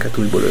bennünket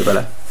újból ő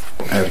vele.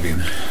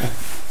 Ervin.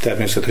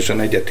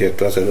 Természetesen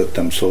egyetértve az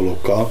előttem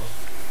szólókkal.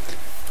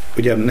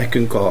 Ugye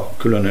nekünk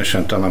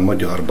különösen talán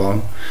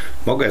magyarban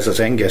maga ez az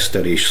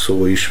engesztelés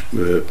szó is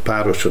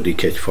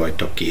párosodik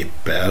egyfajta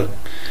képpel,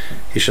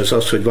 és ez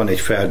az, hogy van egy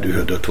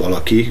feldühödött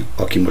valaki,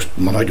 aki most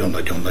ma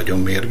nagyon-nagyon-nagyon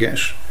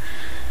mérges,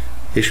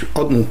 és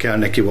adnunk kell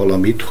neki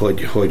valamit,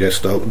 hogy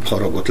ezt a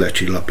haragot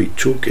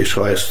lecsillapítsuk, és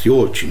ha ezt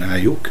jól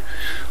csináljuk,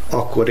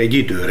 akkor egy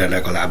időre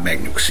legalább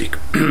megnyugszik.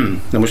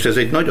 Na most ez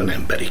egy nagyon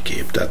emberi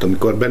kép, tehát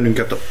amikor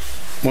bennünket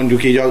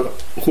mondjuk így a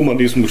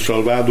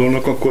humanizmussal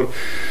vádolnak, akkor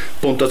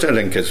pont az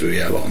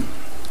ellenkezője van.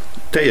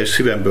 Teljes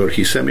szívemből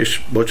hiszem,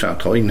 és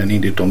bocsánat, ha innen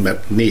indítom,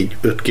 mert 4-5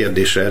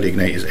 kérdésre elég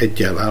nehéz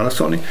egyel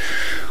válaszolni,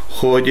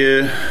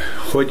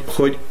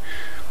 hogy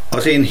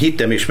az én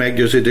hitem és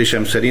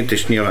meggyőződésem szerint,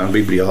 és nyilván a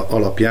Biblia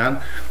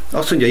alapján,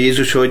 azt mondja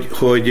Jézus,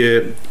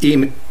 hogy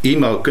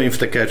ím a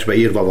könyvtekercsbe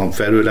írva van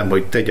felőlem,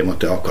 hogy tegyem a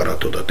te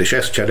akaratodat, és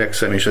ezt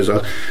cselekszem, és ez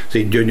az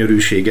én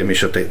gyönyörűségem,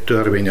 és a te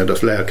törvényed, az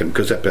lelkem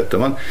közepette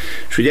van,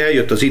 és ugye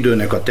eljött az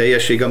időnek a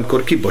teljessége,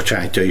 amikor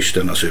kibocsátja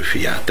Isten az ő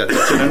fiát. Tehát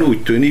egyszerűen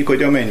úgy tűnik,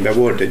 hogy a mennyben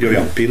volt egy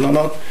olyan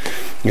pillanat,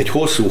 egy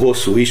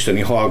hosszú-hosszú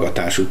isteni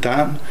hallgatás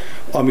után,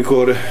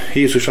 amikor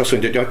Jézus azt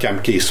mondja, hogy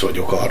Atyám, kész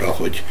vagyok arra,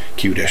 hogy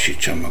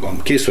kiüresítsem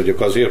magam. Kész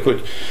vagyok azért,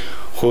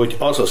 hogy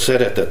az a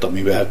szeretet,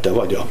 amivel te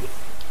vagy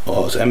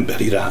az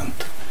ember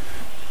iránt,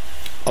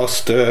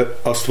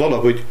 azt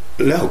valahogy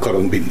le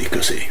akarom vinni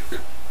közéjük.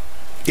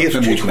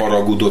 Nem úgy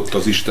haragudott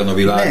az Isten a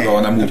világra,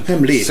 hanem úgy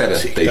nem létezik.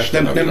 Szerette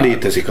Isten a világra. Nem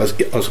létezik.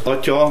 Az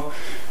Atya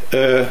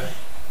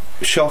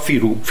se a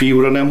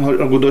fiúra nem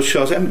haragudott,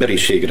 se az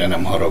emberiségre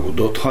nem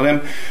haragudott,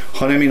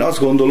 hanem én azt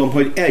gondolom,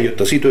 hogy eljött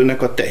az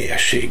időnek a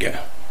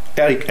teljessége.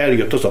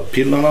 Eljött az a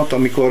pillanat,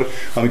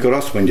 amikor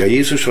azt mondja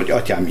Jézus, hogy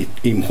Atyám,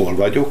 ím hol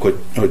vagyok,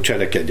 hogy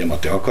cselekedjem a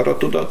te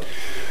akaratodat,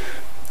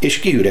 és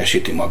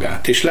kiüresíti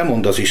magát, és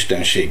lemond az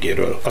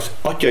istenségéről, az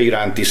Atya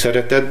iránti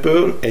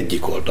szeretetből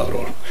egyik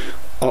oldalról,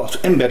 az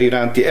ember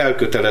iránti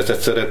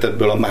elkötelezett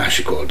szeretetből a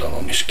másik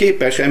oldalon, és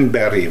képes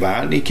emberré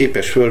válni,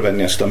 képes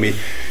fölvenni ezt a mi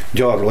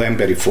gyarló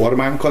emberi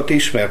formánkat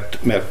is, mert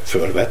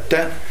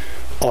fölvette,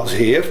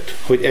 azért,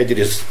 hogy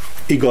egyrészt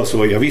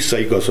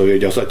visszaigazolja,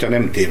 hogy az Atya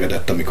nem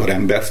tévedett, amikor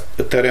embert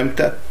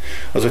teremtett,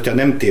 az Atya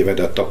nem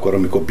tévedett akkor,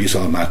 amikor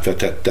bizalmát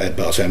vetette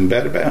ebbe az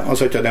emberbe,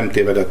 az Atya nem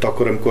tévedett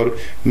akkor, amikor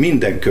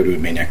minden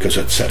körülmények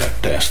között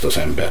szerette ezt az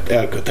embert,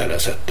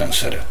 elkötelezetten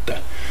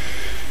szerette.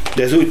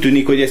 De ez úgy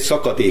tűnik, hogy egy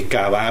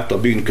szakadékká vált a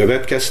bűn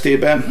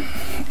következtében,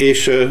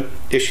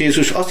 és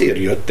Jézus azért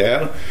jött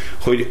el,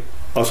 hogy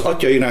az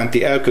Atya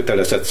iránti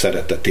elkötelezett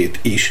szeretetét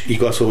is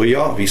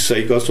igazolja,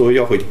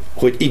 visszaigazolja,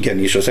 hogy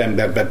igenis az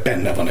emberben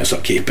benne van ez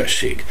a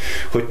képesség,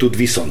 hogy tud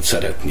viszont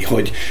szeretni,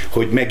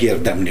 hogy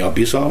megérdemli a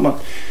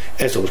bizalmat.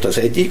 Ez volt az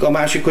egyik. A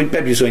másik, hogy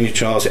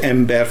bebizonyítsa az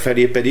ember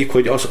felé pedig,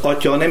 hogy az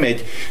Atya nem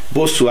egy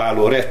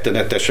bosszúálló,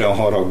 rettenetesen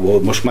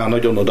haragból, most már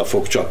nagyon oda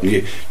fog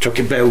csapni,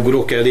 csak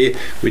beugrok elé,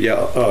 ugye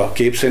a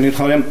képszerint,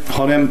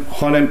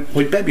 hanem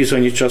hogy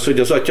bebizonyítsa az, hogy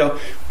az Atya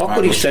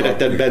akkor is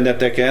szeretett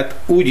benneteket,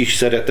 úgy is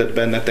szeretett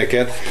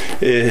benneteket,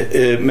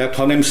 mert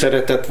ha nem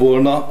szeretett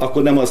volna,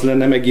 akkor nem az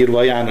lenne megírva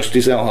a János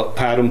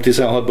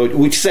 13-16-ban, hogy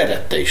úgy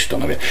szerette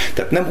Isten a világra.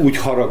 Tehát nem úgy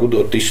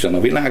haragudott Isten a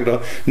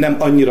világra, nem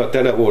annyira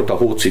tele volt a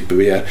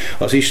hócipője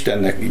az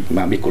Istennek,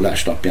 már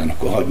Mikulás napján,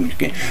 akkor hagyjuk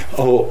ki,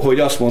 hogy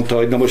azt mondta,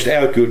 hogy na most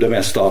elküldöm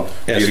ezt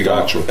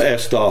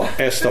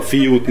a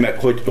fiút,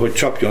 hogy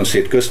csapjon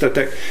szét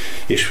köztetek,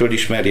 és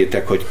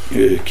fölismerjétek, hogy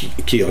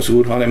ki az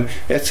Úr, hanem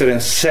egyszerűen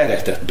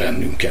szeretett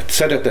bennünket.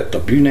 Szeretett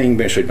a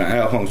bűneinkben, és hogy már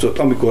elhangzott,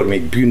 amikor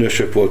még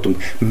bűnösök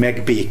voltunk,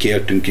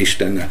 megbékéltünk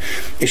Istennel.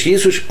 És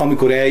Jézus,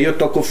 amikor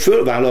eljött, akkor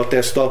fölvállalta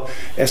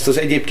ezt az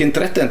egyébként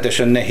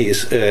rettentesen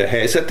nehéz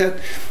helyzetet,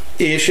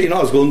 és én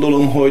azt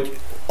gondolom, hogy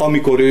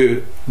amikor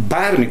ő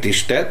bármit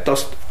is tett,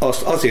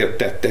 azt azért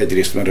tette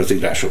egyrészt, mert az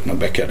írásoknak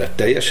be kellett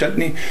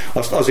teljesedni,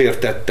 azt azért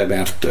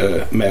tette,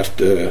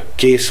 mert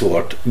kész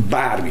volt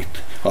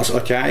bármit az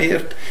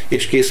Atyáért,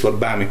 és kész volt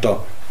bármit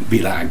a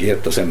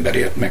világért, az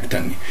emberért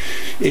megtenni.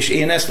 És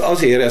én ezt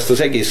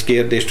az egész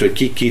kérdést, hogy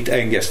ki kit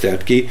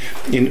engesztelt ki,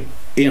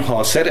 én ha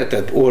a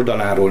szeretet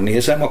oldaláról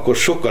nézem, akkor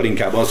sokkal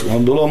inkább azt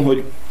gondolom,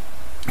 hogy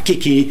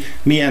ki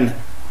milyen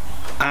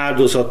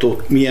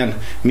áldozatot, milyen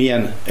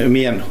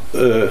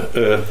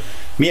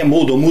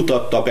módon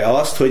mutatta be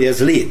azt, hogy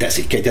ez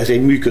létezik, ez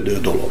egy működő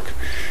dolog.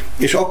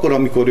 És akkor,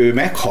 amikor ő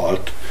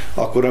meghalt,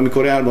 akkor,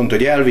 amikor elmondta,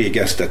 hogy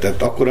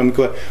elvégeztetett,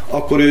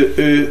 akkor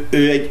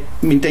ő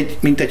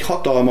mint egy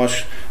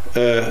hatalmas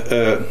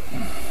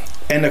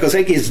ennek az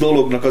egész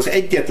dolognak az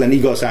egyetlen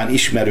igazán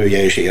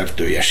ismerője és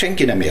értője.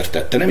 Senki nem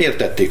értette. Nem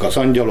értették az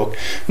angyalok,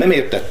 nem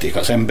értették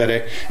az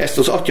emberek, ezt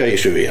az Atya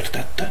és ő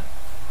értette.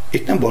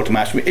 Itt nem volt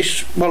más,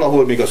 és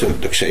valahol még az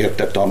ördög se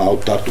értette, ha már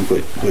ott tartunk,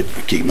 hogy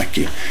ki meg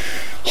ki.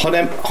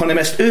 Hanem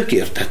ezt ők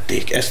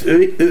értették.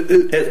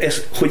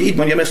 Hogy így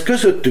mondjam, ez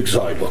közöttük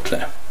zajlott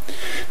le.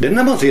 De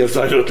nem azért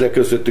zajlott le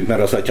közöttük,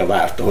 mert az Atya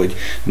várta, hogy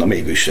na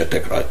még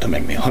üssetek rajta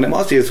meg mi, hanem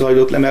azért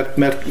zajlott le,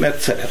 mert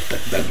szerettek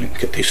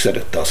bennünket, és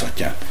szerette az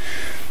Atyát.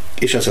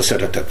 És ez a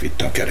szeretet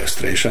vitte a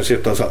keresztre. És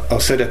azért a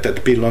szeretet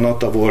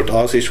pillanata volt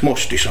az, és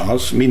most is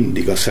az,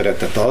 mindig a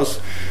szeretet az,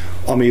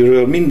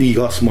 amiről mindig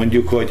azt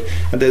mondjuk, hogy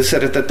de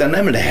szeretettel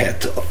nem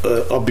lehet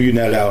a bűn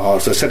ellen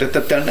harcolni,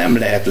 szeretettel nem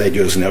lehet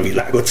legyőzni a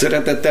világot,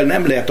 szeretettel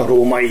nem lehet a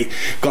római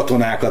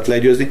katonákat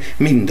legyőzni,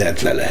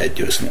 mindent le lehet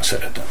győzni a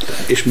szeretettel.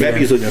 És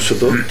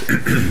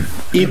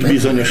itt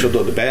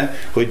bizonyosodott be,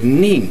 hogy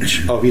nincs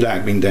a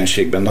világ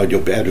mindenségben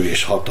nagyobb erő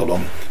és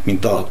hatalom,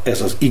 mint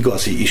ez az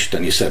igazi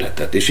isteni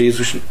szeretet. És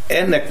Jézus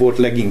ennek volt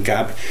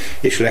leginkább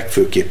és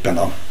legfőképpen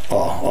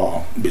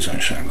a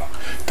bizonysága.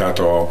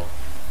 Tehát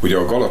ugye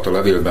a Galata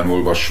levélben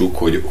olvassuk,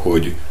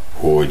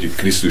 hogy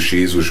Krisztus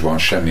Jézusban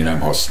semmi nem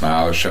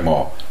használ, sem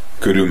a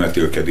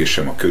körülmetélkedés,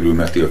 sem a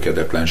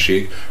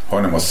körülmetélkedetlenség,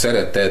 hanem a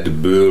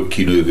szeretetből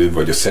kinövő,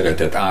 vagy a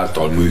szeretet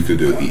által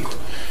működő hit.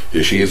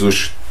 És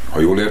Jézus, ha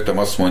jól értem,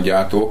 azt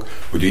mondjátok,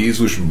 hogy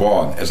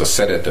Jézusban ez a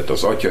szeretet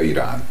az Atya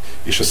iránt,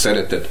 és a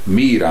szeretet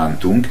mi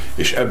irántunk,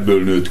 és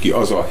ebből nőtt ki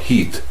az a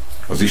hit,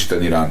 az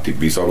Isten iránti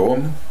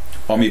bizalom,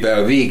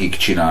 amivel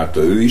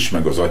végigcsinálta ő is,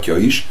 meg az Atya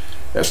is,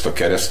 ezt a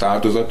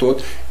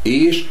keresztáldozatot,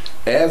 és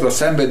ez a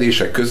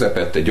szenvedések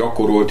közepette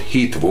gyakorolt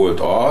hit volt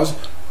az,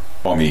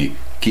 ami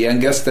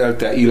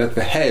kiengesztelte,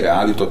 illetve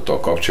helyreállította a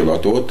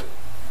kapcsolatot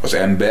az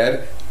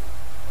ember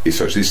és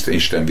az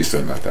Isten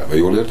viszonylatával.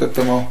 Jól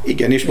értettem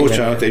Igen, és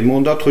bocsánat, egy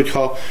mondat,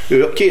 hogyha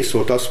ő kész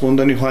volt azt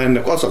mondani, ha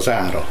ennek az az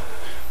ára,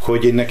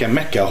 hogy én nekem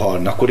meg kell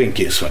halni, akkor én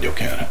kész vagyok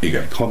erre.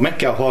 Igen. Ha meg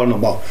kell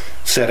halnom a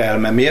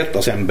szerelmemért,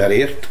 az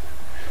emberért,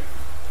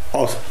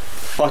 az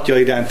Atya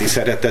iránti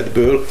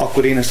szeretetből,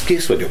 akkor én ezt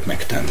kész vagyok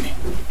megtenni.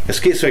 Ezt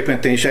kész vagyok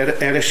megtenni, és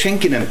erre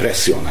senki nem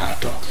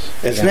presszionálta.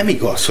 Ez nem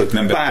igaz, hogy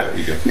nem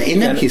én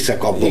nem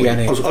hiszek abban,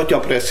 hogy az Atya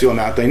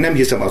presszionálta, én nem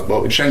hiszem abban,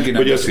 hogy senki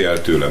nem veszi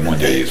el tőle,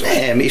 mondja Jézus.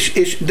 Nem,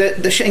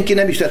 de senki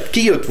nem is, tehát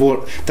ki jött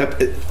volna,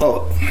 tehát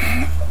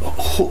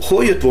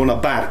hol jött volna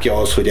bárki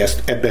az, hogy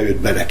ebbe őt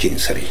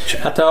belekényszerítse?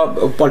 Hát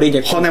a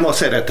lényeg... Hanem a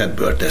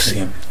szeretetből teszi.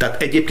 Igen.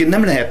 Tehát egyébként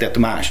nem lehetett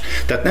más.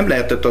 Tehát nem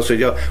lehetett az,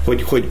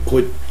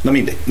 hogy na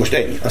mindegy, most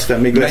ennyi. Aztán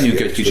még menjünk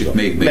egy kicsit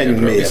még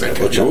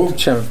bocsánat. Jó?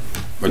 Sem.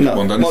 Vagy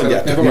mondani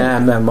szeretnél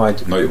valamit? Nem,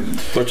 majd. Na jó.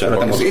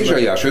 Bocsánat, az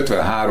Ézsaiás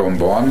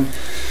 53-ban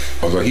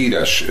az a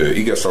híres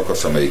ige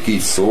szakasz, amelyik így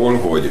szól,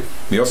 hogy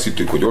mi azt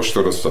hittük, hogy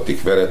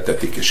ostoroztatik,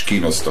 verettetik és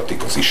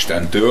kínosztatik az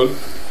Istentől,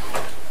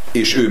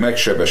 és ő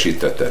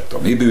megsebesítetett a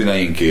mi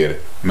bűneinkért,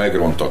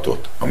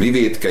 megrontatott a mi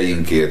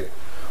vétkeinkért,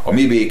 a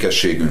mi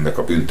békességünknek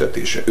a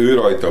büntetése ő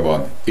rajta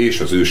van, és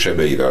az ő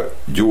sebeivel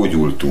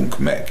gyógyultunk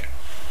meg.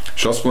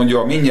 És azt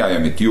mondja, mindnyájan,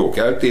 amit jók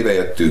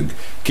eltévejettünk,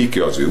 kiki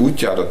az ő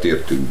útjára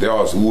tértünk, de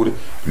az Úr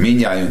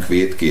mindnyájunk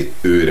vétkét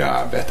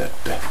őre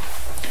vetette.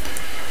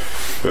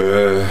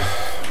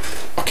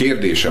 A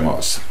kérdésem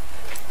az,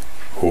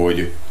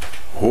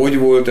 hogy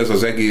volt ez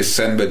az egész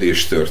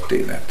szenvedés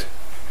történet?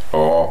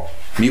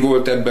 Mi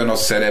volt ebben a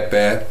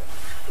szerepe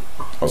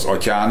az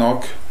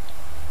Atyának?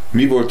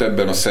 Mi volt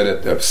ebben a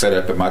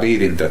szerepe? Már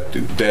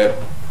érintettük, de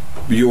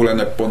jó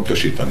lenne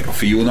pontosítani. A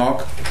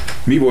Fiúnak,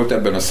 mi volt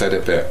ebben a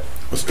szerepe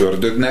az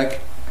ördögnek,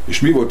 és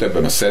mi volt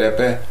ebben a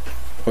szerepe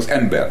az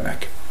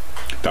embernek?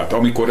 Tehát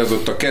amikor ez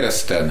ott a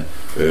kereszten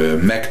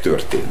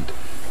megtörtént,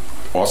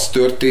 az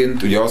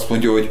történt, ugye azt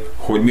mondja,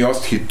 hogy mi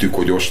azt hittük,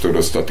 hogy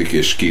ostoroztatik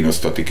és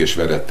kínosztatik és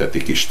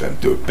verettetik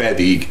Istentől,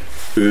 pedig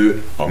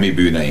ő a mi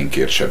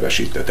bűneinkért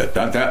sebesítetett.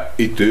 Tehát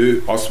itt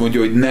ő azt mondja,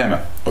 hogy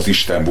nem az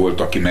Isten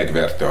volt, aki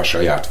megverte a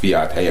saját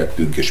fiát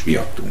helyettünk és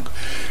miattunk.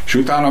 És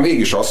utána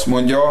mégis azt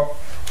mondja,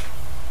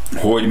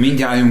 hogy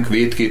mindnyájunk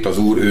vétkét az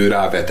Úr ő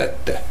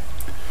rávetette.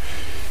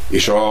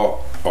 És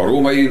a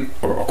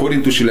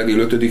korintusi levél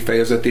 5.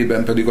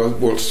 fejezetében pedig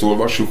volt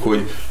szólvassuk,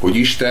 hogy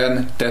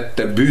Isten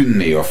tette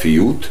bűnné a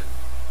Fiút,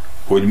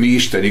 hogy mi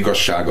Isten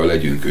igazsága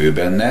legyünk ő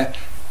benne,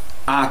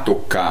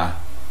 átokká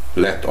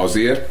lett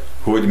azért,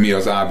 hogy mi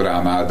az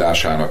Ábrahám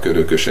áldásának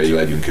örökösei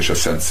legyünk, és a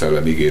Szent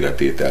Szellem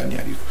ígéretét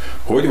elnyerjük.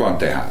 Hogy van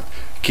tehát?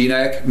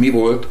 Kinek mi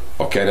volt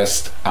a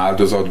kereszt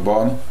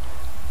áldozatban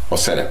a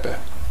szerepe?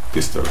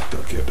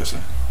 Tisztelettel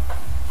kérdezem.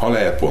 Ha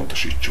lehet,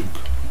 pontosítsunk.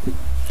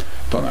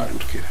 Tanár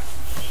úr, kérem.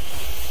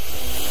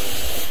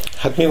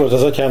 Hát mi volt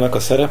az Atyának a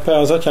szerepe?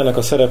 Az Atyának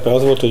a szerepe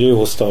az volt, hogy ő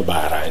hozta a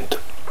bárányt.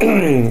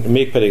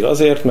 Mégpedig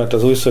azért, mert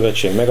az új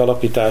szövetség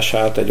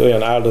megalapítását egy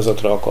olyan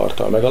áldozatra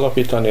akarta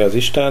megalapítani az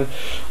Isten,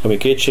 ami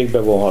kétségbe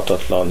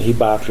vonhatatlan,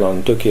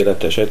 hibátlan,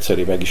 tökéletes,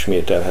 egyszerű,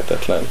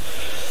 megismételhetetlen.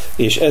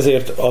 És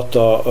ezért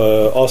adta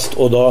azt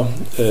oda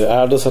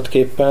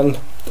áldozatképpen,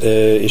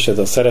 és ez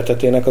a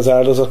szeretetének az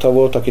áldozata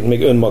volt, akit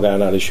még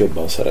önmagánál is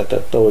jobban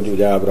szeretett, ahogy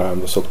ugye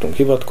Ábrahámra szoktunk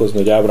hivatkozni,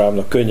 hogy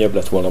Ábrahámnak könnyebb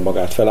lett volna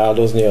magát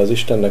feláldoznia az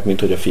Istennek, mint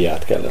hogy a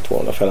fiát kellett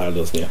volna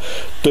feláldoznia.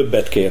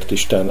 Többet kért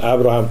Isten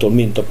Ábrahámtól,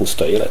 mint a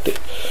puszta életét.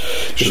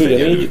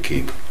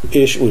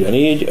 És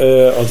ugyanígy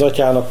az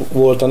atyának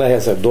volt a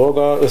nehezebb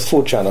dolga, ez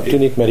furcsának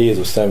tűnik, mert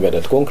Jézus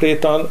szenvedett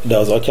konkrétan, de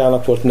az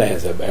atyának volt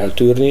nehezebb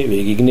eltűrni,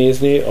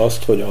 végignézni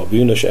azt, hogy a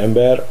bűnös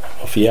ember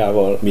a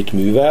fiával mit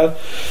művel,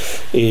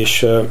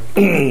 és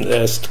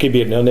ezt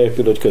kibírni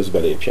anélkül, hogy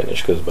közbelépjen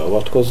és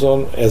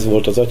közbeavatkozzon. Ez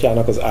volt az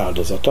atyának az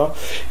áldozata,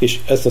 és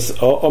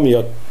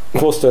amiatt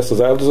hozta ezt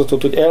az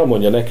áldozatot, hogy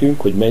elmondja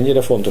nekünk, hogy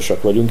mennyire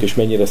fontosak vagyunk, és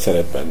mennyire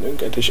szeret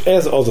bennünket. És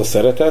ez az a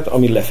szeretet,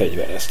 ami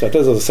lefegyverez. Tehát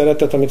ez az a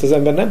szeretet, amit az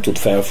ember nem tud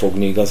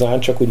felfogni igazán,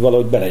 csak úgy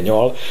valahogy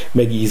belenyal,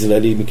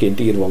 megízleli, miként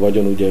írva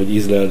vagyon, ugye, hogy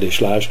ízleld és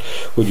lásd,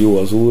 hogy jó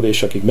az Úr,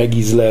 és akik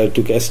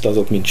megízleltük ezt,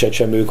 azok, mint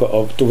csecsemők,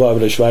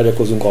 továbbra is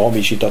vágyakozunk a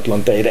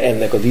hamisítatlan tejre,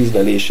 ennek az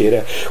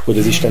ízlelésére, hogy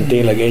az Isten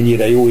tényleg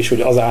ennyire jó, és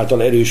hogy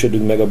azáltal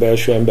erősödünk meg a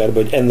belső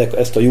emberbe, hogy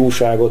ezt a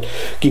jóságot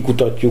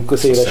kikutatjuk, a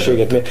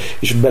szélességet,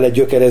 és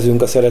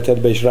belegyökerezünk a szeretetbe,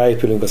 és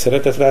ráépülünk a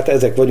szeretetre. Hát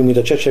ezek vagyunk, mint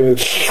a csecsemők,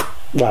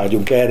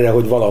 vágyunk erre,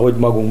 hogy valahogy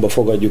magunkba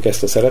fogadjuk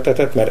ezt a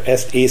szeretetet, mert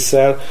ezt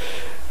ésszel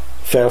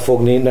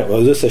felfogni, nem,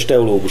 az összes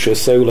teológus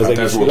összeül az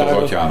egész világon. Ez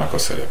volt az atyának a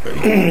szerepe.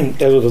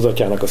 Ez volt az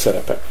atyának a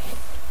szerepe.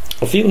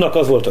 A fiúnak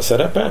az volt a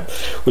szerepe,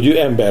 hogy ő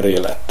emberré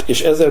lett,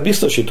 és ezzel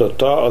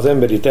biztosította az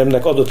emberi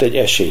temnek, adott egy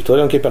esélyt.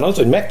 Tulajdonképpen az,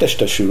 hogy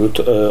megtestesült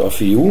a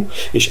fiú,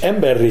 és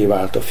emberré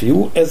vált a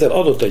fiú, ezzel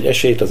adott egy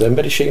esélyt az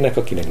emberiségnek,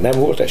 akinek nem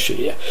volt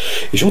esélye.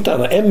 És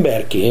utána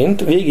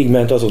emberként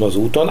végigment azon az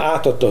úton,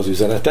 átadta az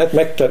üzenetet,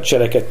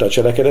 megcselekedte a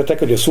cselekedetek,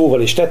 hogy a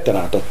szóval és tettel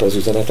átadta az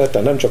üzenetet,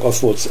 tehát nem csak az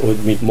volt, hogy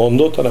mit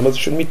mondott, hanem az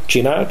is, hogy mit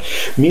csinált,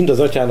 mind az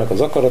atyának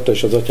az akarata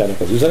és az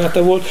atyának az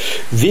üzenete volt.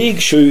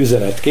 Végső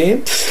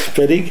üzenetként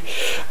pedig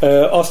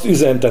azt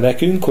üzente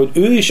nekünk, hogy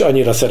ő is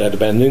annyira szeret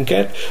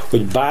bennünket,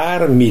 hogy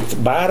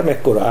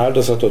bármekkora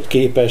áldozatot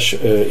képes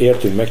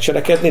értünk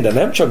megcselekedni, de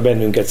nem csak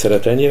bennünket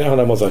szeret ennyire,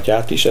 hanem az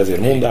atyát is, ezért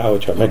mondd el,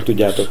 hogyha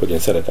megtudjátok, hogy én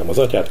szeretem az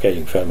atyát,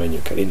 keljünk fel,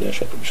 menjünk el innen,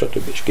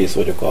 stb. És kész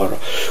vagyok arra,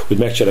 hogy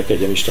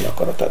megcselekedjem Isten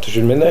akaratát. És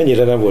hogy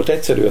ennyire nem volt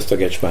egyszerű, azt a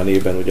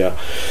Gecsmánében ugye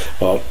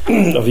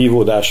a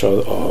vívódás,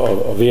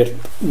 a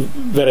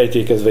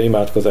verejtékezve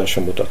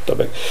imádkozása mutatta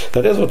meg.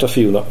 Tehát ez volt a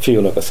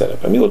fiúnak a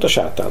szerepe. Mi volt a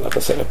sátánnak a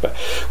szerepe?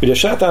 Ugye a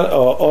sátán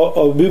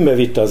a bűnbe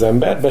vitte az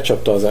embert,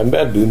 becsapta az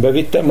embert, bűnbe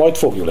vitte, majd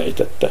foglyul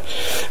ejtette.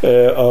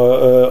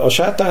 A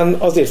sátán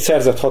azért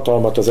szerzett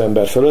hatalmat az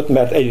ember fölött,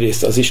 mert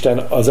egyrészt az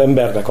Isten az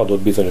embernek adott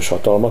bizonyos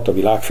hatalmat a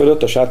világ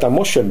fölött, a sátán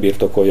most sem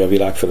birtokolja a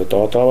világ fölött a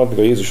hatalmat,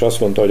 mikor Jézus azt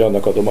mondta, hogy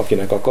annak adom,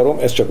 akinek akarom,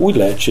 ez csak úgy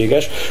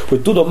lehetséges, hogy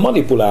tudom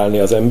manipulálni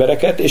az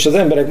embereket, és az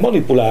emberek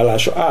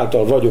manipulálása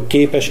által vagyok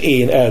képes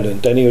én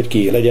eldönteni, hogy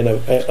ki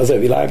legyen az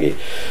világi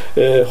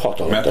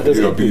hatalom. Mert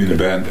ő a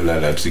bűnben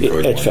lelepszik,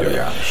 hogy mondja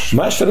János.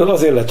 Másfelől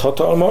azért lett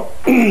hatalma,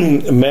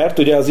 mert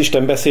ugye az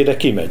Isten beszéde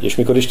kimegy, és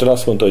mikor Isten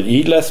azt mondta, hogy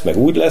így lesz, meg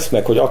úgy lesz,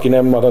 meg hogy aki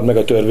nem marad meg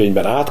a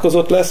törvényben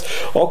átkozott lesz,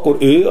 akkor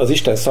ő az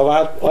Isten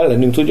szavát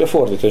ellenünk tudja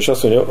fordítani, és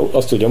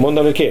azt tudja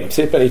mondani, hogy kérem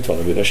szépen, itt van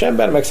a bűnös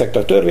ember, megszegte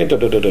a törvényt,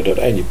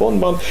 ennyi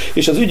pontban,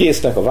 és az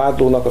ügyésznek, a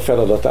vádlónak a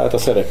feladatát, a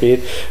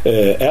szerepét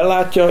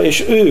ellátja,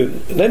 és ő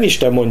nem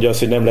Isten mondja azt,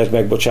 hogy nem lehet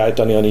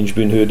megbocsájtani, ha nincs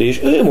bűnhődés,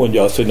 ő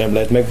mondja azt, hogy nem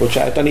lehet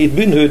megbocsájtani, itt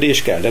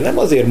bűnhődés kell, de nem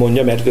azért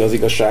mondja, mert ő az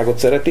igazságot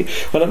szereti,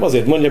 hanem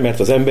azért mondja, mert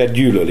az ember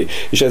gyűlöli.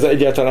 És ez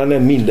egyáltalán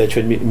nem mindegy,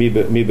 hogy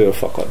miből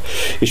fakad.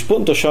 És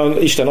pontosan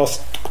Isten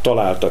azt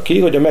találta ki,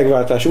 hogy a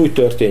megváltás úgy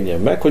történjen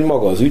meg, hogy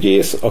maga az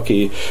ügyész,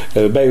 aki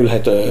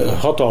beülhet,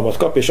 hatalmat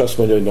kap, és azt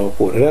mondja, hogy na,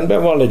 akkor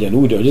rendben van, legyen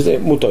úgy, hogy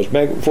mutasd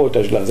meg,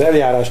 folytasd le az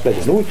eljárást,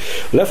 legyen úgy.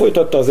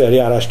 Lefolytatta az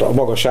eljárást a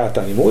maga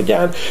sátáni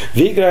módján,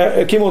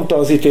 végre kimondta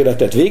az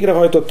ítéletet,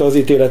 végrehajtotta az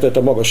ítéletet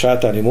a maga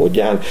sátáni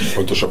módján.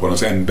 Pontosabban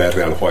az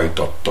emberrel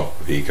hajtatta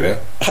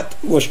végre. Hát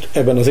most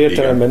ebben az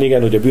értelemben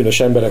igen, hogy a bűnös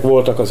emberek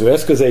voltak az ő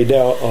eszközei, de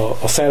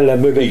a szellem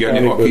mögött,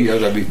 amikor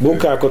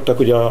munkálkodtak,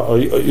 ugye a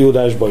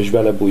Júdásba is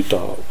belebújt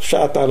a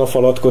sátán a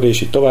falatkor,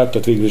 és így tovább,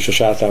 tehát végül is a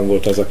sátán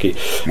volt az, aki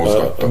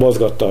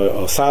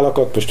mozgatta a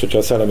szálakat, most hogyha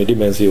a szellemi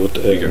dimenziót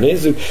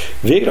nézzük,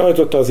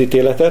 végrehajtotta az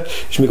ítéletet,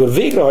 és mikor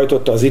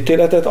végrehajtotta az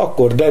ítéletet,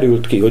 akkor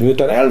derült ki, hogy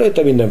miután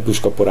ellőtte minden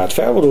puskaporát,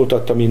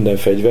 felvonultatta minden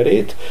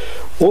fegyverét,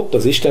 ott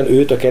az Isten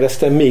őt a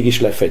kereszten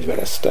mégis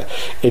lefegyverezte.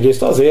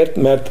 Egyrészt azért,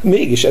 mert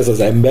mégis ez az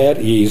ember,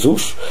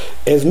 Jézus,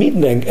 ez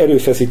minden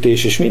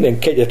erőfeszítés és minden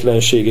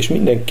kegyetlenség és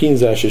minden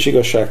kínzás és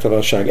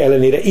igazságtalanság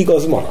ellenére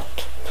igaz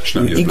maradt.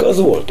 Igaz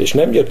volt, és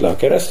nem jött le a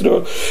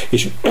keresztről,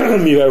 és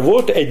mivel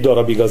volt egy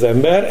darab igaz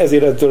ember,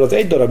 ezért ettől az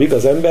egy darab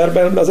igaz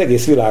emberben az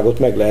egész világot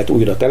meg lehet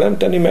újra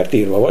teremteni, mert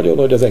írva vagyon,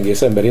 hogy az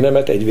egész emberi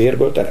nemet egy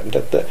vérből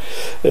teremtette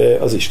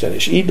az Isten.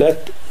 És így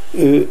lett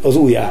ő az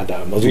új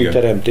Ádám, az új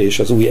teremtés,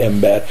 az új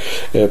ember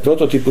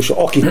prototípusa,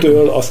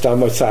 akitől aztán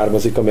majd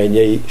származik a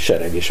mennyei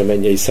sereg és a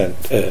mennyei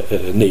szent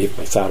nép,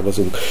 majd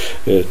származunk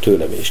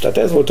tőlem is. Tehát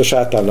ez volt a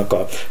sátánnak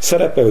a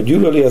szerepe, hogy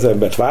gyűlöli az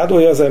embert,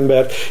 vádolja az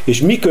embert,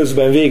 és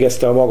miközben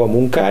végezte a maga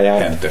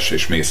munkáját. Hentes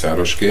és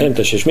mészárosként.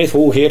 Hentes és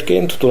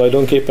hóhérként,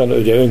 tulajdonképpen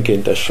ugye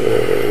önkéntes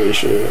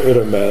és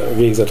örömmel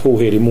végzett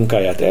hóhéri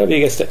munkáját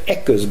elvégezte,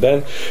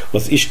 ekközben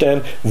az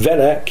Isten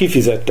vele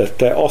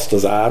kifizettette azt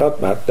az árat,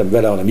 már nem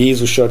vele, hanem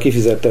Jézussal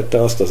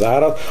kifizettette azt az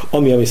árat,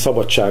 ami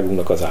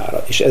szabadságunknak az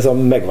ára. És ez a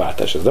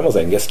megváltás, ez nem az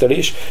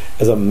engesztelés,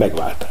 ez a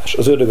megváltás.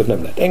 Az ördögöt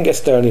nem lehet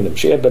engesztelni, nem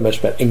is érdemes,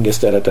 mert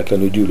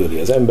engesztelhetetlenül gyűlöli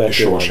az ember. És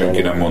soha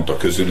senki nem mondta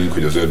közülünk,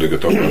 hogy az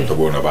ördögöt akarta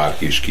volna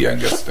bárki is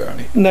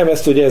kiengesztelni. Nem,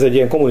 ezt ugye ez egy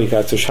ilyen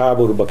kommunikációs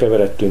háborúba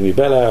keveredtünk mi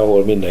bele,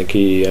 ahol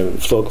mindenki ilyen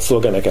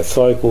szlogeneket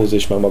szajkóz,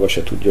 és már maga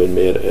se tudja, hogy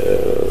miért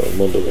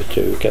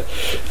mondogatja őket.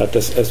 Hát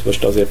ez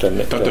most azért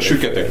ennek. Tehát a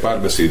süketek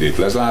párbeszédét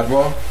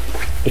lezárva,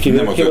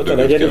 nem az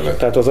ördögöt kellett.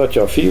 Tehát az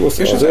atya, a fiú,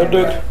 és az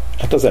ördög,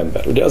 hát az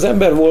ember. Ugye az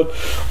ember volt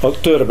a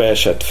törbe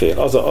esett fél.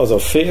 Az a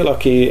fél,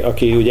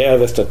 aki ugye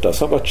elvesztette a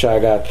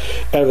szabadságát,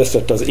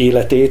 elvesztette az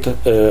életét,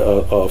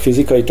 a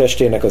fizikai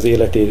testének az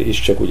életét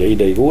is csak ugye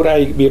ideig,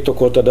 óráig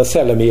birtokolta, de a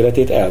szellemi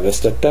életét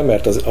elvesztette,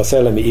 mert a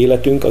szellemi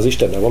életünk az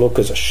Istennel való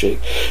közösség.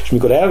 És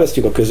mikor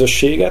elvesztjük a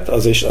közösséget,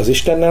 az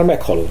Istennel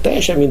meghalunk.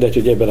 Teljesen mindegy,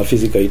 hogy ebben a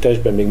fizikai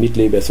testben még mit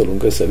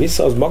lébeszolunk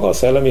össze-vissza, az maga a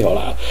szellemi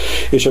halál.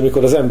 És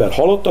amikor az ember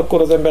halott,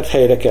 akkor az embert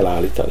helyre kell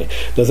állítani.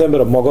 De az ember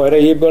a maga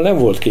erejéből nem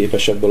volt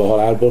képes ebből a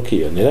halálból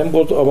kijönni. Nem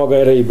volt a maga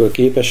erejéből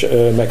képes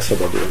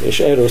megszabadulni. És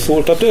erről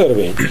szólt a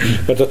törvény.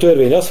 Mert a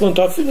törvény azt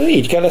mondta,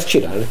 így kell ezt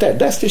csinálni.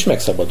 Tedd ezt, és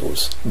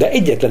megszabadulsz. De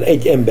egyetlen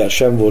egy ember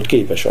sem volt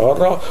képes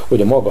arra,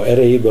 hogy a maga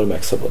erejéből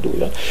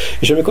megszabaduljon.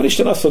 És amikor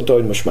Isten azt mondta,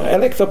 hogy most már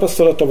elég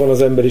tapasztalata van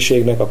az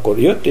emberiségnek, akkor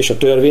jött, és a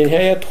törvény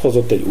helyett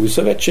hozott egy új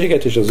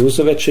szövetséget, és az új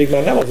szövetség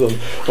már nem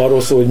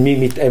arról szól, hogy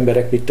mi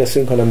emberek mit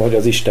teszünk, hanem hogy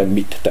az Isten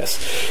mit tesz.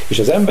 És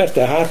az ember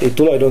tehát itt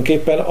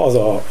tulajdonképpen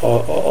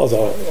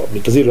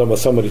mint az irgalmas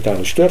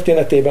szamaritánus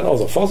történetében,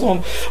 az a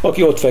fazon,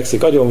 aki ott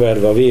fekszik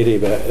agyonverve a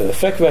vérébe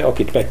fekve,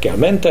 akit meg kell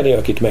menteni,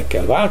 akit meg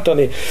kell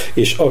váltani,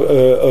 és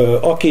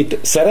akit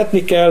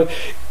szeretni kell,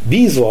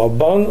 bízva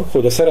abban,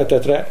 hogy a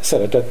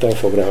szeretettel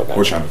fog reagálni.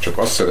 Bocsánat, csak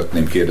azt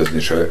szeretném kérdezni,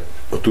 és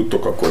ha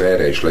tudtok, akkor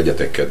erre is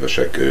legyetek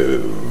kedvesek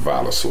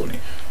válaszolni.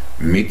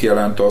 Mit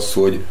jelent az,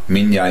 hogy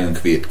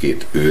mindnyájunk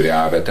vétkét őre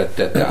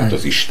elvetette, tehát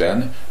az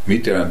Isten?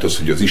 Mit jelent az,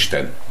 hogy az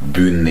Isten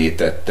bűnné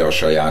tette a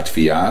saját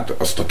fiát,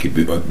 azt, aki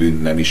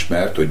bűnt nem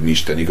ismert, hogy mi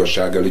Isten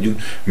igazsággal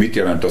legyünk? Mit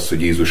jelent az,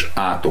 hogy Jézus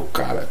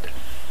átokká lett?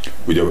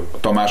 Ugye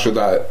Tamás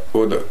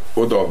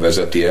oda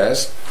vezeti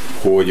ezt,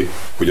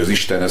 hogy az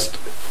Isten ezt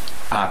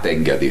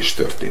átengedés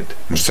történt.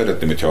 Most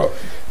szeretném, hogyha...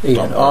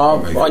 Igen,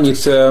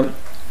 annyit,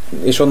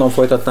 és onnan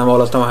folytatnám,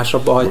 ahol a Tamás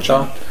abba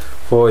hagyta,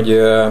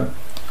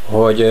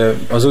 hogy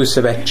az új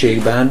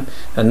szövetségben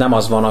nem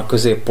az van a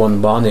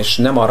középpontban, és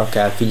nem arra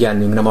kell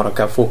figyelnünk, nem arra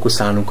kell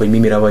fókuszálnunk, hogy mi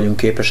mire vagyunk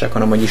képesek,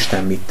 hanem hogy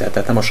Isten mit tett.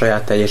 Tehát nem a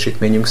saját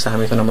teljesítményünk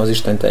számít, hanem az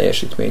Isten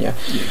teljesítménye.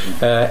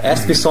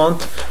 Ezt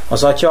viszont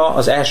az Atya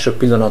az első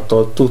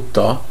pillanattól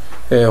tudta,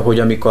 hogy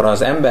amikor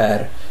az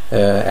ember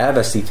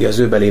elveszíti az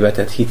ő belé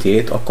vetett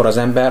hitét, akkor az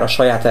ember a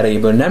saját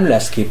erejéből nem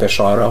lesz képes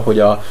arra,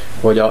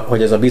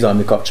 hogy ez a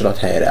bizalmi kapcsolat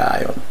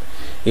helyreálljon.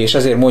 És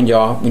ezért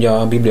mondja ugye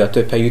a Biblia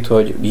több helyütt,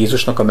 hogy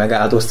Jézusnak a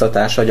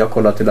megáldoztatása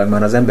gyakorlatilag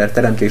már az ember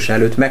teremtése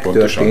előtt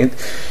megtörtént,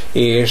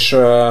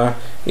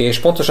 és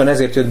pontosan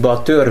ezért jött be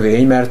a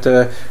törvény, mert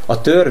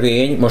a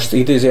törvény, most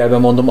idézőjelben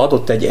mondom,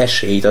 adott egy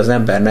esélyt az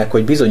embernek,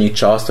 hogy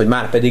bizonyítsa azt, hogy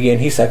már pedig én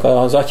hiszek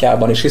az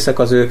Atyában, és hiszek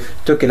az ő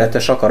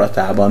tökéletes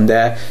akaratában,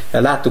 de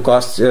láttuk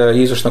azt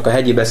Jézusnak a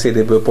hegyi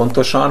beszédéből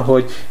pontosan,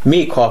 hogy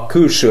még ha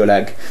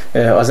külsőleg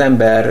az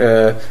ember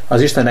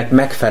az Istennek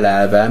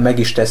megfelelve meg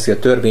is teszi a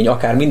törvény,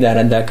 akár minden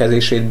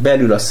rendelkezését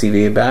belül a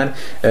szívében,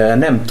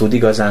 nem tud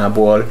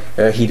igazából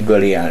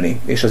hitből élni,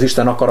 és az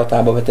Isten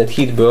akaratába vetett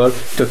hitből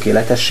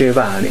tökéletessé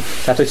válni.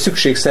 Tehát, hogy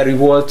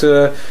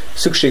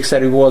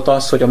szükségszerű volt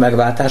az, hogy a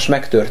megváltás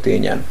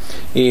megtörténjen.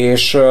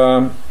 És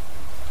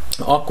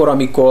akkor,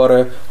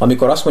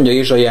 amikor azt mondja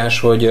Ézsaiás,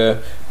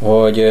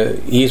 hogy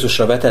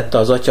Jézusra vetette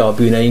az Atya a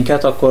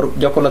bűneinket, akkor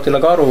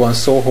gyakorlatilag arról van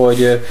szó,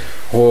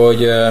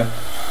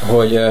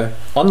 hogy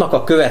annak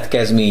a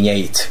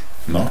következményeit,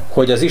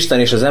 hogy az Isten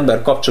és az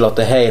ember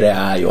kapcsolata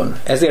helyreálljon.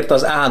 Ezért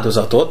az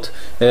áldozatot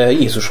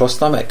Jézus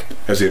hozta meg.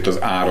 Ezért az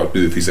árat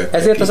ő fizette ki.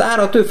 Ezért az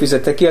árat ő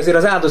fizette ki, azért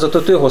az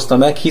áldozatot ő hozta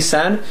meg,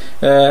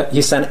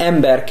 hiszen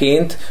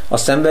emberként a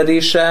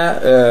szenvedése,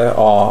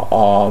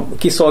 a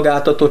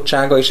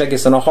kiszolgáltatottsága és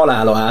egészen a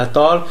halála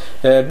által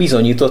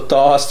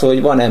bizonyította azt,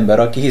 hogy van ember,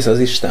 aki hisz az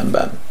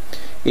Istenben.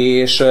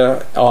 és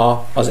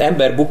az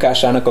ember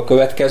bukásának a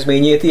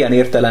következményét ilyen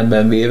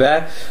értelemben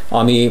véve,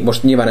 ami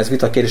most nyilván ez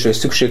vita kérdés, hogy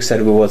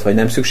szükségszerű volt, vagy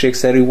nem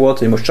szükségszerű volt,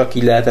 hogy most csak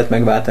így lehetett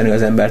megváltani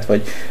az embert,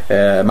 vagy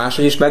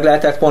máshogy is meg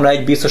lehetett volna,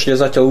 egy biztos, hogy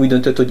az atya úgy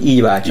döntött, hogy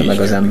így váltja meg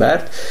az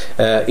embert,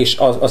 és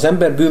az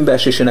ember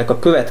bűnbeesésének a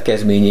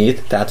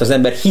következményét, tehát az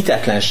ember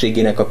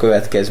hitetlenségének a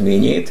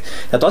következményét,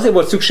 tehát azért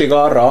volt szükség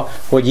arra,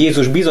 hogy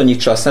Jézus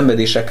bizonyítsa a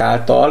szenvedések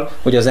által,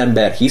 hogy az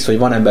ember hisz, hogy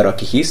van ember,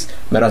 aki hisz,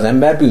 mert az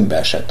ember bűnbe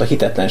esett a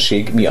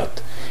hitetlenség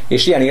miatt.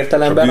 És ilyen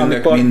értelemben, a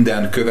bűnnek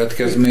minden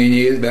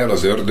következményével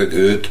az ördög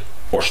őt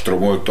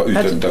ostromolta,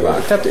 ütötte,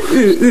 válta. Tehát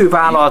ő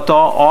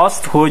vállalta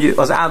azt, hogy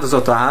az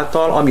áldozata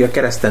által, ami a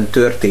kereszten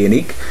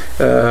történik,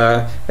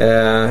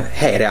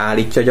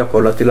 helyreállítja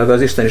gyakorlatilag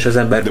az Isten és az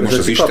ember. De most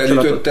az Isten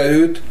ütötte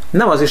őt?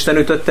 Nem az Isten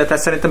ütötte,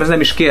 tehát szerintem ez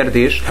nem is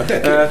kérdés. Hát de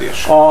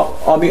kérdés.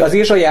 Ami az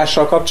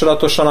Ézsaiással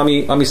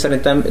kapcsolatosan, ami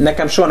szerintem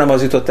nekem soha nem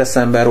az jutott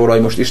eszembe róla,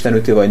 hogy most Isten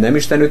üti vagy nem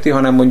Isten üti,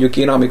 hanem mondjuk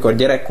én, amikor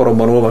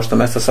gyerekkoromban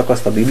olvastam ezt a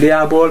szakaszt a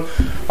Bibliából,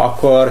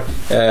 akkor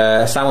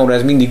számomra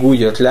ez mindig úgy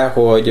jött le,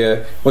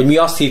 hogy mi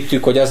azt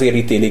hittük, hogy azért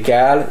ítélik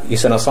el,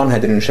 hiszen a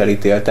Sanhedrin is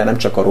elítélte, nem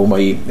csak a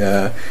római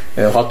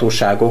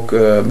hatóságok,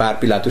 bár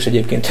Pilátus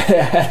egyébként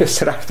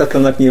először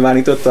ártatlannak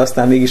nyilvánította,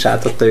 aztán mégis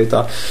átadta őt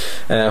a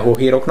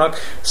hóhéroknak.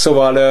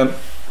 Szóval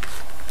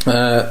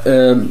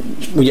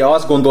ugye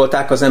azt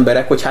gondolták az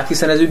emberek, hogy hát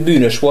hiszen ez ő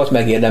bűnös volt,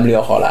 megérdemli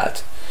a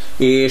halált.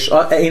 És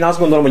én azt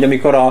gondolom, hogy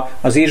amikor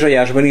az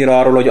Ézsaiásban ír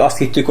arról, hogy azt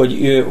hittük,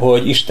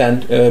 hogy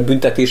Isten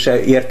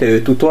büntetése érte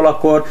őt utol,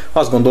 akkor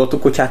azt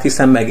gondoltuk, hogy hát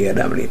hiszen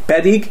megérdemli.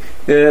 Pedig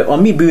a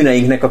mi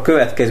bűneinknek a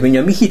következménye,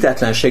 a mi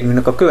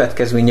hitetlenségünknek a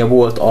következménye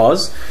volt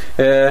az,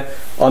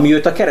 ami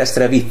őt a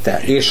keresztre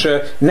vitte. És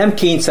nem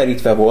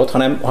kényszerítve volt,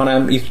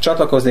 hanem itt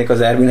csatlakoznék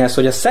az Ervinhez,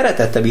 hogy a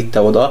szeretete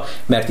vitte oda,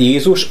 mert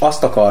Jézus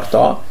azt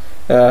akarta,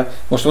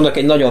 most mondok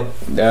egy nagyon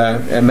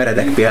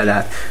meredek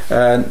példát.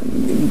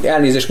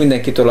 Elnézést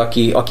mindenkitől,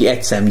 aki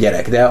egyszem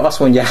gyerek, de azt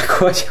mondják,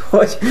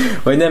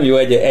 hogy nem jó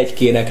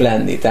egykének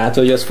lenni. Tehát,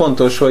 hogy az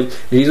fontos, hogy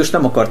Jézus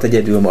nem akart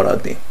egyedül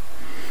maradni.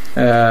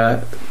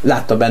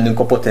 Látta bennünk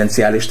a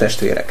potenciális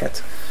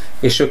testvéreket.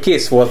 És ő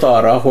kész volt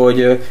arra,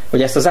 hogy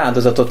ezt az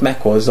áldozatot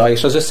meghozza,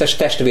 és az összes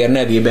testvér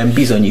nevében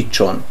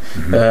bizonyítson.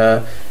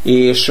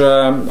 És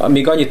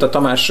még annyit a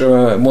Tamás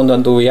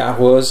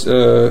mondandójához,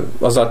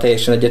 azzal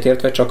teljesen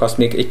egyetértve, csak azt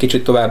még egy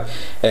kicsit tovább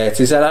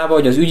cizelálva,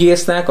 hogy az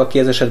ügyésznek, aki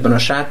ez esetben a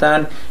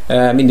sátán,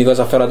 mindig az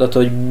a feladat,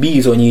 hogy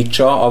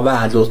bizonyítsa a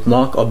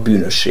vádlottnak a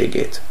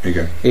bűnösségét.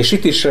 Igen. És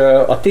itt is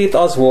a tét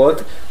az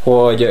volt,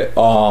 hogy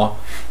a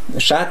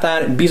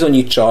sátán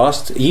bizonyítsa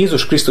azt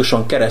Jézus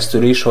Krisztuson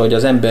keresztül is, hogy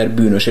az ember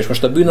bűnös. És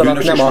most a bűn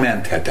alatt nem a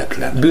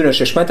menthetetlen. Bűnös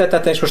és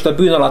menthetetlen, és most a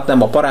bűn alatt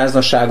nem a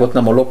paráznaságot,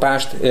 nem a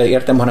lopást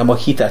értem, hanem a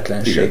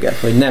hitetlenséget,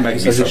 hogy nem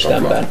hisz az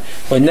Istenben.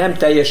 Hogy nem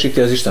teljesíti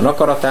az Isten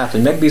akaratát,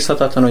 hogy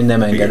megbízhatatlan, hogy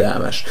nem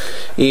engedelmes.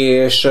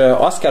 Igen. És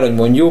azt kell, hogy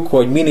mondjuk,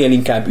 hogy minél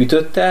inkább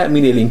ütötte,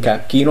 minél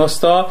inkább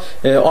kínoszta,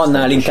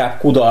 annál inkább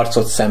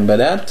kudarcot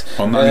szenvedett,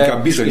 annál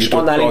inkább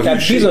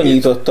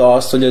bizonyította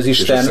azt, hogy az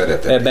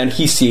Istenben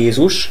hisz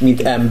Jézus,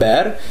 mint ember,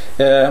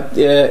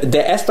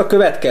 de ezt a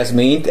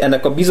következményt,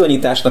 ennek a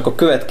bizonyításnak a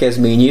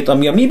következményét,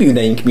 ami a mi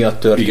bűneink miatt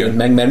történt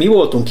meg, mert mi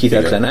voltunk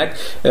hitetlenek,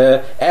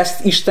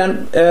 ezt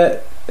Isten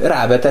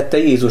rávetette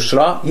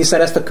Jézusra,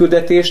 hiszen ezt a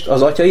küldetést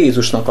az Atya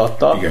Jézusnak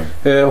adta.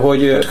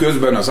 Hogy hát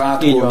közben az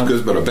átkot,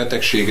 közben a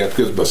betegséget,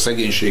 közben a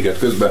szegénységet,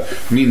 közben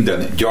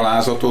minden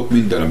gyalázatot,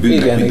 minden a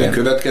bűnnek minden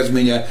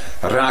következménye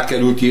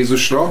rákerült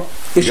Jézusra.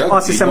 És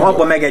azt hiszem,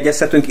 abban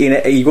megegyezhetünk, én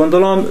így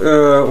gondolom,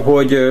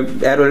 hogy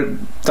erről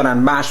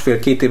talán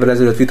 1,5-2 évvel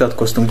ezelőtt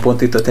vitatkoztunk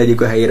pont itt a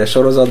Tegyük a helyére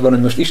sorozatban,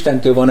 hogy most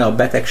Istentől van-e a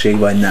betegség,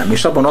 vagy nem.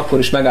 És abban akkor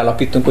is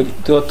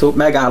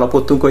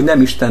megállapodtunk, hogy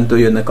nem Istentől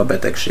jönnek a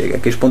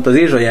betegségek. És pont az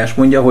Ézsaiás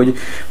mondja,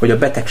 hogy a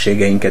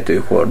betegségeinket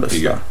ő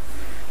hordozta.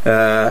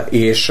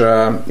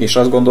 És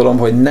azt gondolom,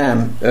 hogy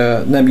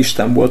nem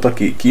Isten volt,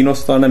 aki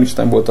kínoszta, nem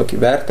Isten volt, aki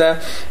verte,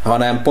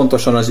 hanem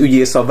pontosan az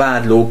ügyész, a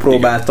vádló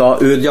próbálta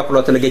őt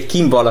gyakorlatilag egy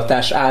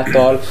kínvallatás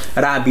által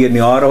rábírni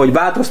arra, hogy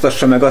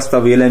változtassa meg azt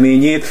a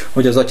véleményét,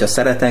 hogy az Atya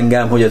szeret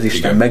engem, hogy az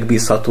Isten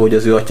megbízható, hogy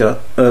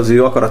az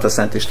ő akarata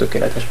szent és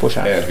tökéletes.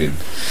 Bocsánat. Ervin.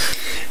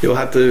 Jó,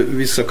 hát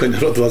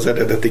visszakanyarodva az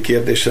eredeti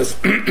kérdéshez,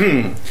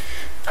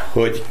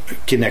 hogy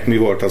kinek mi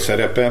volt a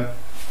szerepe.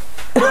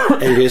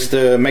 Egyrészt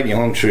megint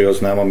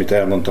hangsúlyoznám, amit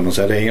elmondtam az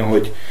elején,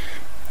 hogy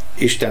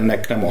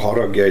Istennek nem a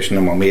haragja és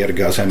nem a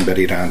mérge az ember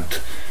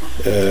iránt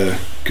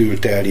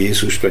küldte el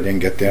Jézust, vagy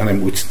engedte,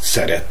 hanem úgy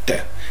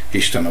szerette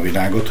Isten a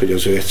világot, hogy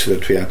az ő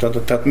egyszülött fiát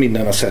adott, tehát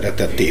minden a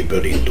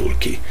szeretetéből indul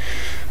ki.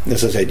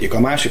 Ez az egyik. A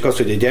másik az,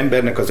 hogy egy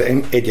embernek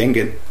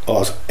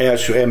az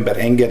első ember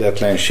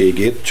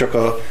engedetlenségét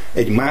csak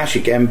egy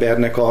másik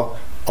embernek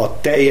a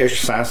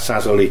teljes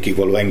 100%-ig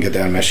való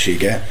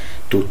engedelmessége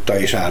tudta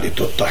és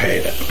állította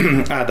helyre.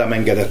 Ádám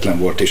engedetlen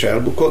volt és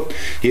elbukott,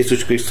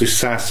 Jézus Krisztus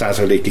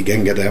 100%-ig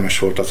engedelmes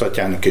volt az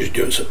Atyának és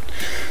győzött.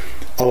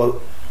 Az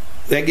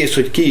egész,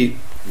 hogy ki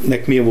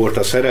Istennek mi volt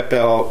a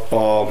szerepe,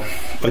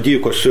 a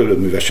gyilkos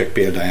szőlőművesek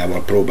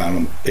példájával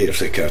próbálom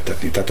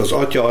érzékeltetni. Tehát az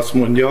Atya azt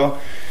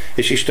mondja,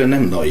 és Isten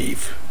nem naív.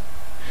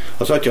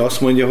 Az Atya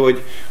azt mondja,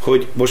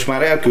 hogy most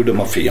már elküldöm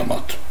a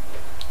fiamat.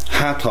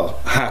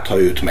 Hát ha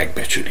őt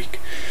megbecsülik.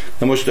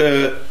 Na most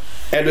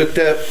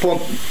előtte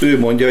pont ő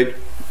mondja, hogy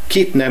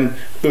kit nem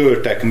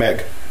öltek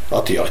meg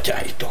a ti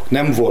atyáitok.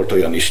 Nem volt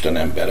olyan Isten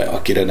embere,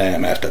 akire ne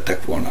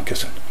emeltetek volna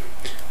kezet.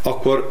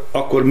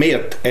 Akkor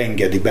miért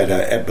engedi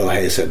bele ebbe a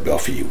helyzetbe a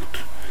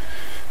fiút?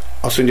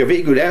 Azt mondja,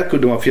 végül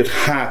elküldöm a fiút,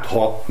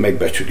 ha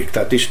megbecsülik.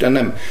 Tehát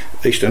Isten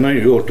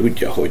nagyon jól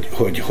tudja,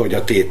 hogy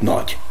a tét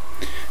nagy.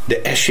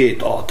 De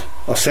esélyt ad.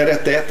 A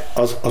szeretet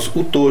az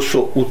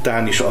utolsó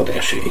után is ad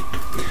esélyt.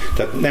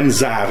 Tehát nem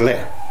zár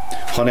le,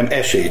 hanem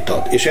esélyt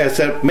ad. És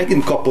ezzel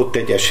megint kapott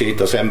egy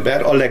esélyt az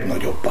ember, a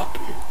legnagyobbat.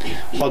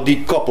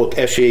 Addig kapott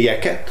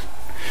esélyeket,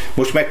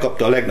 most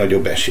megkapta a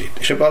legnagyobb esélyt.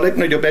 És ebben a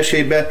legnagyobb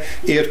esélyben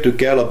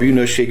értük el a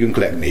bűnösségünk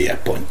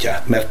legmélyebb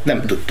pontját, mert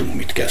nem tudtunk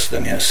mit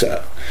kezdeni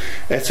ezzel.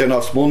 Egyszerűen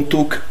azt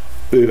mondtuk,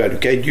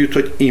 ővelük együtt,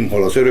 hogy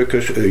imhol az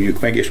örökös, öljük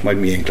meg, és majd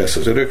miénk lesz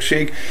az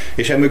örökség,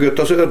 és emögött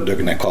az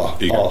ördögnek a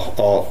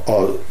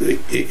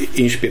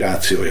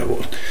inspirációja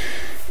volt.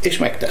 És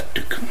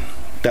megtettük.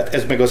 Tehát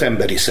ez meg az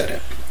emberi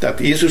szerep. Tehát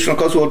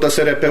Jézusnak az volt a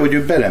szerepe, hogy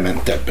ő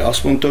belement ebbe.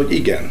 Azt mondta, hogy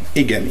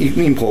igen,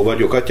 imhol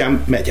vagyok,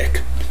 atyám,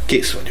 megyek.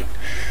 Kész vagyok.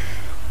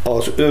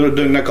 Az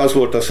ördögnek az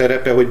volt a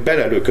szerepe, hogy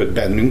belelökött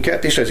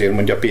bennünket, és ezért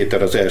mondja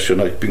Péter az első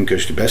nagy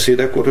pünkösdi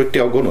beszédekor, hogy ti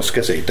a gonosz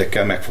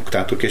kezeitekkel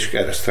megfogtátok, és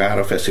keresztre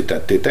ára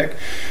feszítettétek.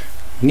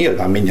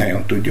 Nyilván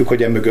mindnyájan tudjuk,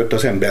 hogy emögött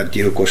az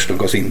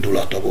embergyilkosnak az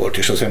indulata volt,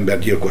 és az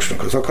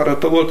embergyilkosnak az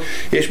akarata volt,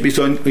 és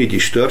bizony így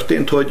is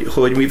történt,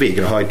 hogy mi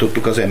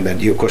végrehajtottuk az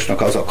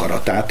embergyilkosnak az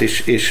akaratát,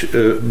 és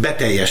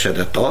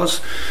beteljesedett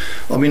az,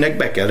 aminek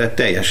be kellett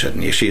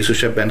teljesedni, és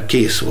Jézus ebben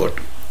kész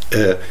volt.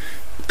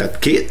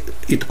 Tehát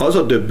itt az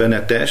a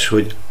döbbenetes,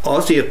 hogy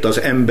azért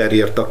az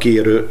emberért,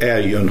 akiről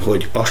eljön,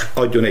 hogy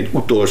adjon egy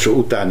utolsó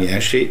utáni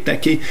esélyt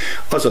neki,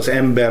 az az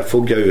ember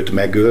fogja őt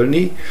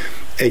megölni,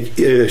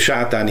 egy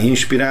sátáni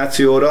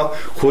inspirációra,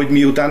 hogy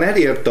miután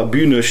elért a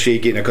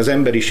bűnösségének, az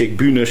emberiség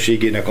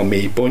bűnösségének a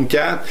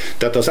mélypontját,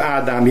 tehát az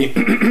ádámi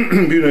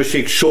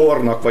bűnösség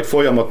sornak vagy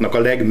folyamatnak a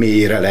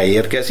legmélyére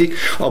leérkezik,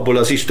 abból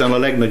az Isten a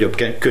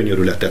legnagyobb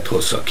könyörületet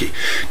hozza ki.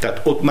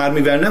 Tehát ott már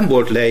mivel nem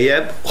volt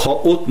lejjebb, ha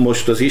ott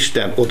most az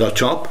Isten oda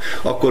csap,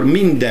 akkor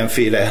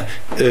mindenféle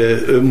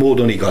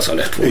módon igaza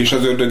lett volna. És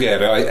az ördög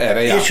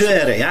erre játszott. És ő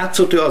erre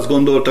játszott, ő azt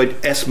gondolta, hogy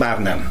ezt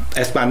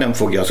már nem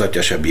fogja az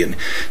Atya se bírni.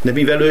 De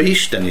mivel ő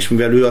Isten is,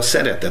 mivel ő a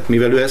szeretet,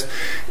 mivel ő ezt,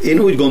 én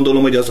úgy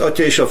gondolom, hogy az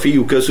Atya és a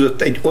Fiú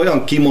között egy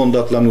olyan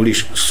kimondatlanul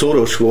is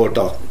szoros volt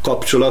a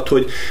kapcsolat,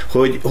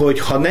 hogy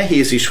ha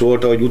nehéz is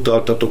volt, ahogy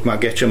utaltatok már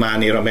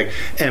Gecsemánéra, meg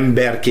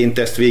emberként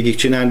ezt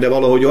végigcsinálni, de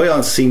valahogy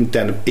olyan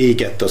szinten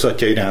égett az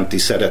Atya iránti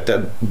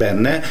szeretet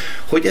benne,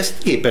 hogy ezt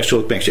képes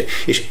volt meg.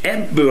 És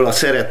ebből a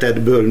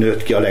szeretetből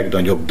nőtt ki a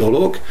legnagyobb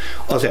dolog,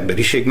 az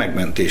emberiség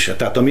megmentése.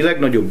 Tehát a mi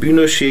legnagyobb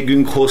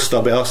bűnösségünk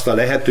hozta be azt a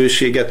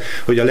lehetőséget,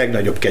 hogy a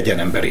legnagyobb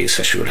kegyelemben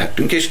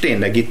részesülhettünk. És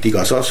tényleg itt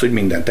igaz az, hogy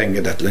mindent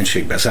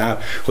engedetlenségbe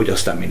zár, hogy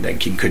aztán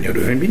mindenkin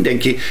könyörül.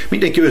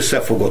 Mindenki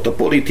összefogott, a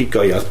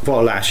politikai, a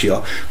vallási,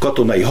 a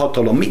katonai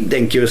hatalom,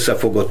 mindenki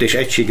összefogott, és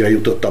egységre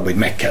jutott abba, hogy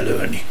meg kell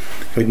ölni.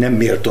 Hogy nem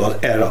méltó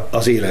el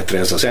az életre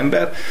ez az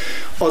ember.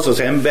 Az az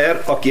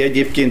ember, aki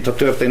egyébként a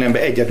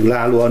történelemben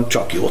egyedülállóan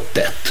csak jót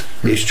tett,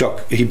 és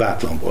csak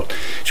hibátlan volt.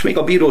 És még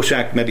a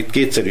bíróság, mert itt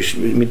kétszer is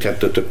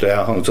mindkettőtökre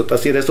elhangzott,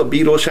 azért ez a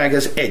bíróság,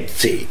 ez egy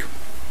cég.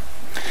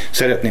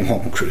 Szeretném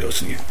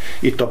hangsúlyozni.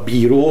 Itt a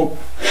bíró,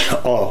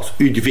 az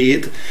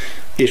ügyvéd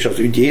és az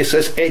ügyész,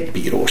 ez egy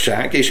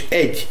bíróság, és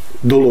egy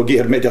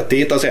dologért megy a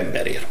tét, az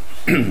emberért.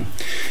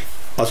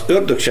 Az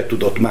ördög se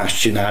tudott más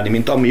csinálni,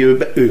 mint ami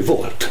ő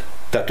volt.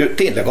 Tehát ő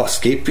tényleg azt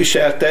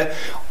képviselte,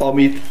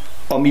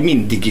 ami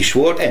mindig is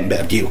volt,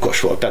 embergyilkos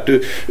volt. Tehát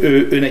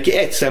ő neki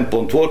egy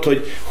szempont volt,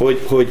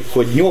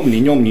 hogy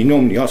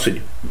nyomni az,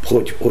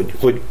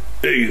 hogy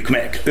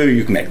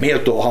öljük meg,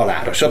 méltó a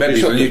halálra.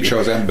 Bebizonyítsa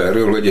az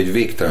emberről, hogy egy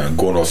végtelen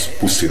gonosz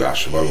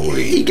puszilás való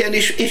lény. Igen,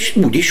 és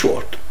úgy is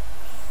volt.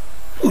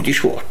 Úgy is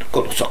volt.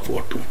 Gonoszak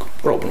voltunk.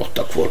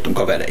 Romlottak voltunk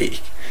a veleig.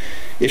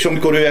 És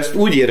amikor ő ezt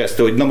úgy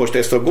érezte, hogy na most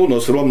ezt a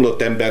gonosz,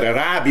 romlott emberre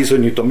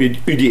rábizonyítom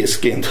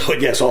ügyészként,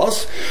 hogy ez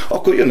az,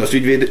 akkor jön az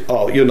ügyvéd,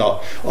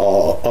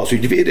 az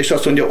ügyvéd és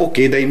azt mondja,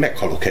 oké, de én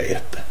meghalok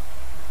helyette.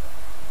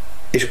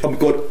 És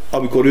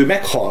amikor ő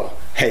meghal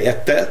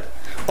helyette,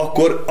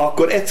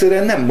 akkor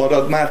egyszerűen nem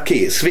marad már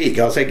kész,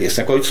 vége az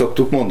egésznek, ahogy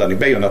szoktuk mondani,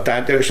 bejön a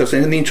tárgyaló, és azt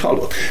mondja, nincs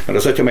halott, mert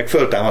az Atya meg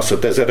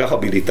föltámasztott, ezzel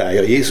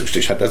rehabilitálja Jézust,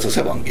 és hát ez az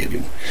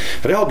evangélium.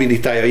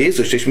 Rehabilitálja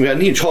Jézust, és mivel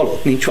nincs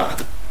halott, nincs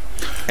vád.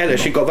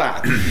 Elesik a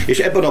vád. És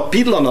ebben a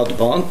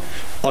pillanatban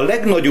a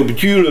legnagyobb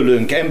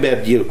gyűlölőnk,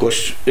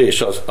 embergyilkos,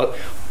 és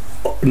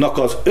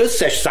az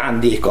összes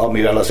szándéka,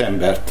 amivel az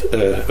embert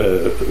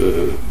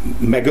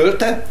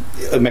megölte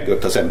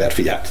az ember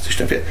fiát, az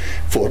Isten fiát,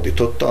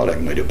 fordította a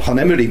legnagyobb. Ha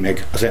nem öli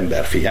meg az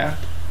ember fiát,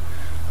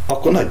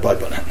 akkor nagy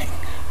bajban lennénk.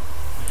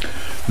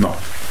 Na,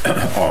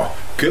 a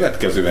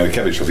következő, mert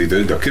kevés az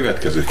idő, de a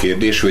következő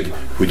kérdés, hogy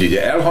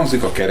ugye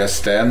elhangzik a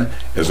kereszten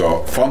ez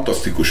a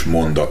fantasztikus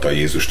mondata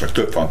Jézusnak,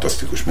 több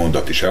fantasztikus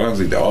mondat is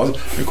elhangzik, de az,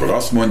 amikor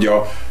azt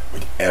mondja,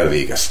 hogy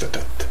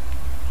elvégeztetett.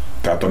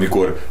 Tehát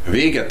amikor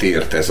véget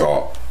ért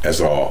ez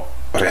a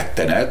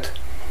rettenet,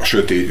 a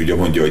sötét, ugye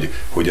mondja,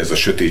 hogy ez a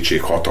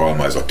sötétség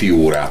hatalma, ez a ti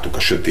órátok, a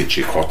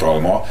sötétség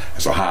hatalma,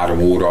 ez a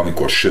 3 óra,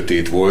 amikor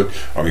sötét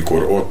volt,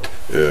 amikor ott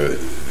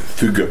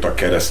függött a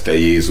kereszten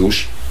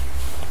Jézus,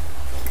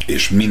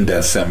 és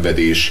minden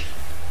szenvedés,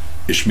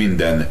 és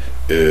minden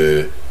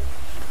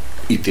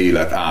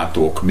ítélet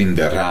átok,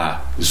 minden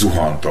rá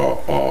zuhant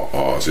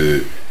az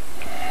ő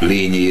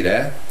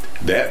lényére,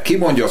 de ki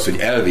mondja azt, hogy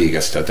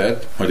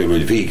elvégeztetett, magyarul,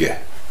 hogy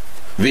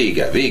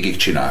végig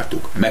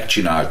csináltuk,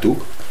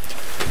 megcsináltuk,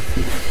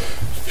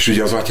 és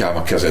ugye az atyám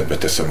a kezedbe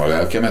teszem a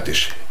lelkemet,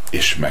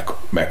 és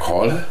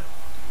meghal.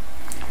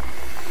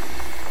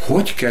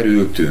 Hogy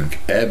kerültünk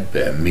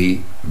ebbe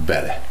mi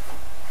bele?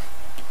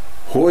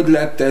 Hogy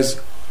lett ez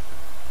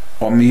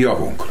a mi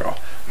javunkra?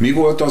 Mi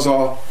volt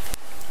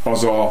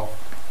az a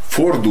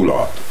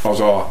fordulat,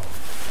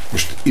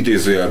 most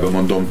idézőjelben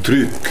mondom,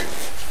 trükk,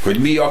 hogy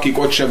mi, akik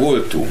ott se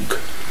voltunk,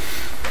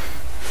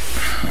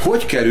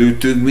 hogy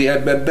kerültünk mi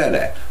ebbe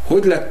bele?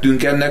 Hogy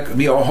lettünk ennek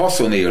mi a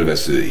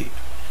haszonélvezői?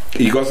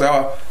 Igaz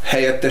a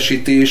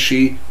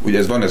helyettesítési,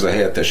 ugye van ez a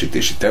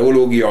helyettesítési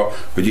teológia,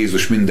 hogy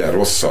Jézus minden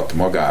rosszat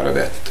magára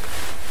vett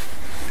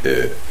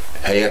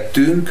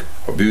helyettünk,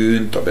 a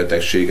bűnt, a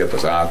betegséget,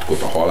 az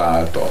átkot, a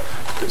halált,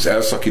 az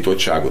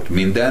elszakítottságot,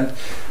 mindent,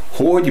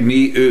 hogy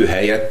mi ő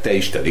helyette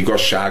Isten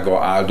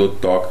igazsága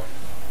áldottak,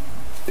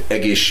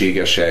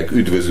 egészségesek,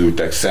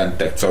 üdvözültek,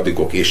 szentek,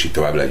 cadikok, és így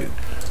tovább legyünk.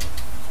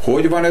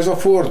 Hogy van ez a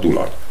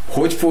fordulat?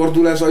 Hogy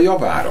fordul ez a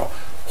javára?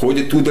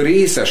 Hogy tud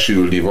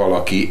részesülni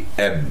valaki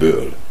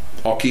ebből?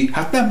 Aki,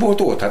 hát nem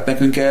volt ott, hát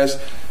nekünk ez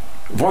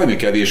vajmi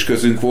kevés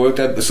közünk volt,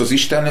 ez az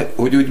Isten,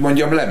 hogy úgy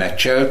mondjam,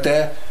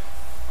 lemeccselte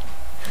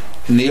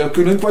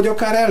nélkülünk, vagy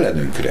akár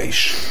ellenünkre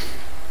is.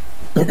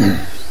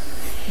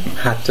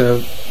 Hát,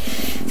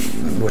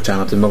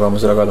 bocsánat, hogy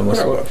magamhoz ragadom a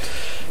szót.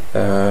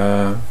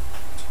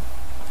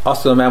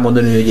 Azt tudom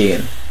elmondani, hogy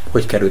én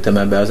hogy kerültem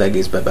ebbe az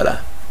egészbe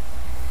bele.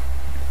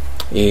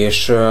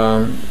 És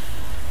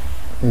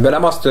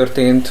velem az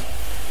történt,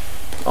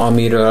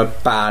 amiről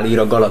Pál ír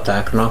a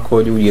Galatáknak,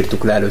 hogy úgy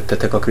írtuk le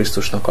előttetek a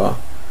Krisztusnak a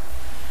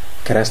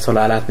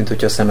kereszthalálát, mint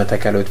hogyha a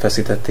szemetek előtt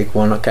feszítették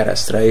volna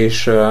keresztre,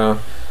 és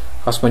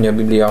azt mondja a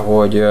Biblia,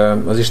 hogy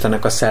az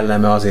Istennek a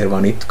szelleme azért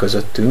van itt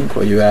közöttünk,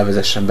 hogy ő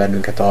elvezessen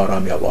bennünket arra,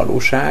 ami a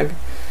valóság,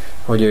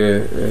 hogy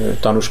ő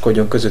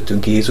tanúskodjon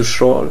közöttünk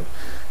Jézusról.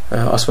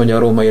 Azt mondja a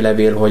római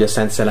levél, hogy a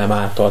Szent Szellem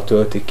által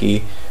tölti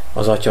ki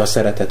az Atya a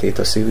szeretetét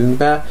a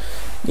szívünkbe,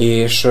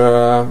 és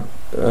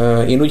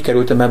én úgy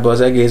kerültem ebbe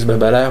az egészbe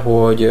bele,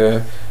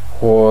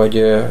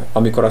 hogy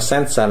amikor a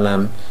Szent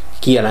Szellem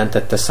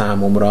kijelentette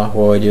számomra,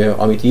 hogy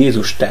amit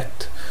Jézus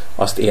tett,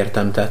 azt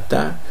értem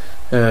tette,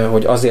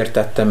 hogy azért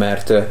tette,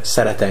 mert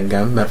szeret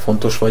engem, mert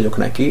fontos vagyok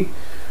neki,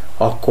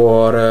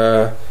 akkor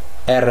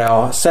erre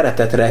a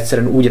szeretetre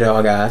egyszerűen úgy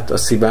reagált a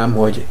szívem,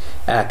 hogy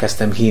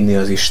elkezdtem hinni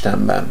az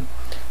Istenben,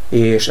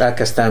 és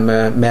elkezdtem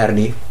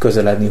merni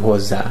közeledni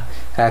hozzá,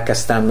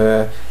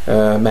 elkezdtem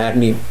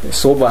merni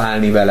szóba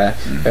állni vele,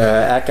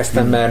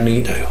 elkezdtem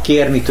merni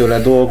kérni tőle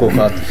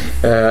dolgokat,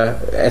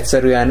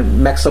 egyszerűen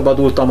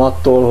megszabadultam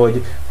attól,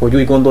 hogy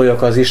úgy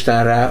gondoljak az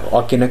Istenre,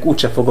 akinek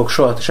úgyse fogok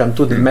soha sem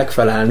tudni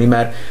megfelelni,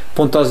 mert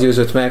pont az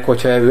győzött meg,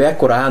 hogyha ő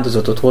ekkora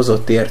áldozatot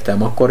hozott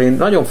értem, akkor én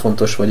nagyon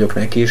fontos vagyok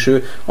neki, és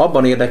ő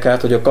abban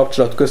érdekelt, hogy a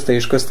kapcsolat közte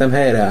és köztem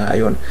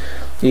helyreálljon.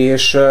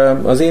 És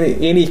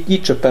én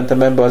így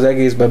csöppentem ebbe az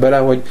egészbe bele,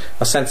 hogy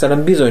a Szent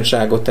Szellem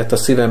bizonyságot tett a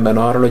szívemben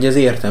arról, hogy ez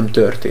értem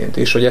történt,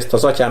 és hogy ezt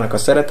az Atyának a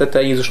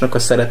szeretete, Jézusnak a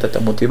szeretete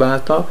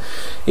motiválta,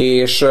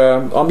 és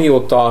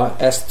amióta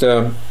ezt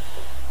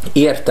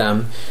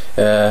értem,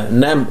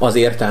 nem az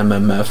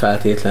értelmemmel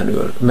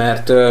feltétlenül,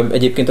 mert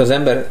egyébként az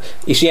ember,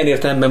 és ilyen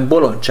értelemben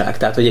bolondság,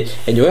 tehát hogy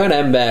egy olyan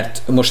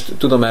embert, most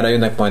tudom, erre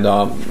jönnek majd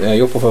a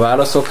jópofa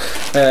válaszok,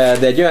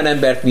 de egy olyan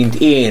embert, mint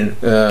én,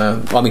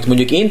 amit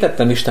mondjuk én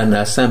tettem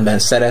Istennel szemben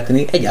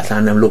szeretni,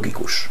 egyáltalán nem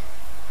logikus.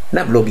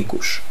 Nem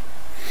logikus.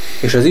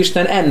 És az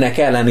Isten ennek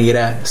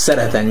ellenére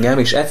szeret engem,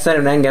 és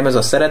egyszerűen engem ez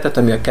a szeretet,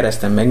 ami a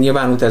kereszten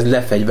megnyilvánult, ez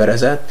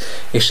lefegyverezett,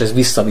 és ez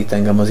visszavitt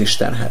engem az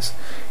Istenhez.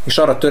 És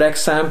arra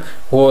törekszem,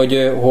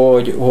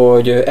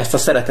 hogy ezt a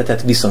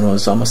szeretetet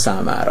viszonozzam a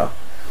számára.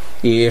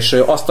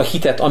 És azt a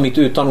hitet, amit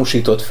ő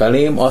tanúsított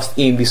felém, azt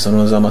én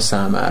viszonozzam a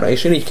számára.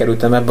 És én így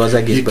kerültem ebbe az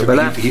egészbe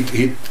bele.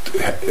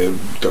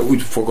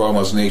 Úgy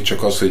fogalmaznék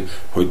csak az,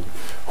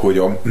 hogy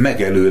a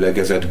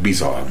megelőlegezett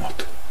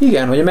bizalmat.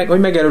 Igen, hogy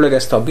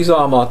megelőlegezte a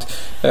bizalmat,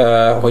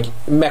 hogy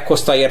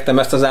meghozta értem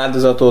ezt az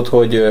áldozatot,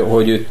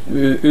 hogy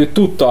ő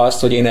tudta azt,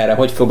 hogy én erre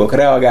hogy fogok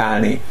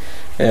reagálni,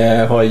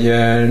 hogy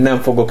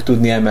nem fogok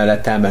tudni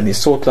emellett elmenni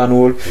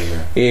szótlanul,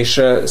 igen.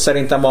 És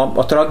szerintem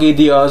a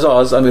tragédia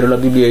az, amiről a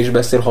Biblia is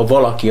beszél, ha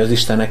valaki az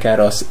Istennek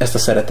erre ezt a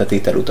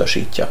szeretetét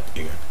elutasítja.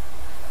 Igen.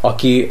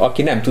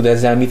 Aki nem tud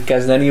ezzel mit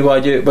kezdeni,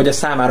 vagy a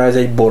számára ez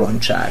egy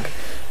bolondság.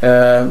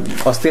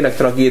 az tényleg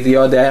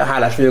tragédia, de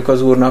hálás vagyok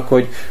az Úrnak,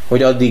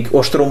 hogy addig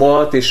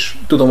ostromolt, és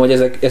tudom,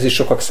 hogy ez is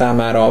sokak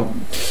számára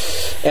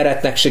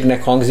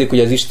eretnekségnek hangzik, hogy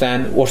az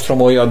Isten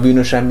ostromolja a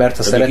bűnös embert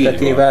a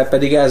szeretetével,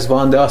 pedig ez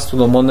van, de azt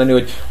tudom mondani,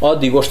 hogy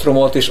addig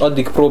ostromolt, és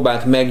addig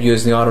próbált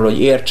meggyőzni arról,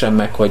 hogy értsem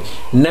meg, hogy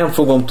nem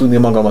fogom tudni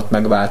magamat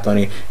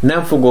megváltani,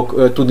 nem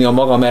fogok tudni a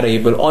magam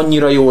erejéből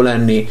annyira jó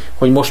lenni,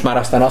 hogy most már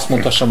aztán azt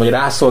mondhassam, hogy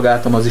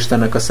rászolgáltam az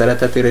Istennek a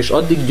szeretetére, és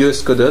addig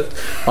győzködött,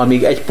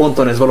 amíg egy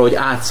ponton ez valahogy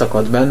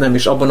átszakadt bennem,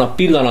 és abban a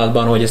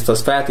pillanatban, hogy ezt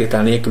az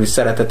feltétel nélküli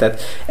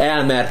szeretetet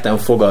elmertem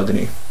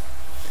fogadni,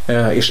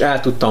 és el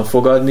tudtam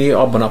fogadni,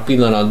 abban a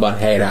pillanatban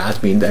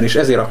helyreállt minden, és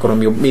ezért akarom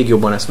még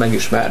jobban ezt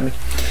megismerni.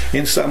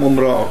 Én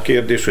számomra a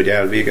kérdés, hogy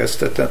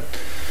elvégeztetett,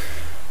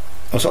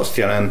 az azt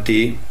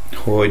jelenti,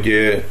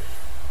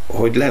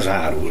 hogy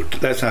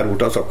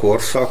lezárult az a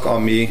korszak,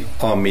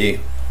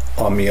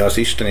 ami az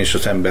Isten és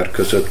az ember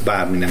között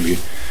bármi nemű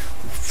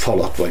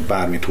falat vagy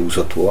bármit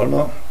húzott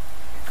volna.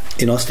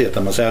 Én azt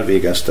értem az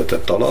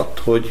elvégeztetett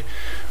alatt,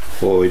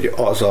 hogy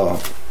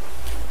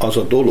az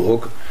a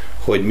dolog,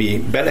 hogy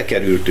mi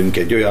belekerültünk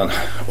egy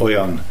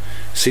olyan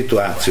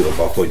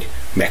szituációba, hogy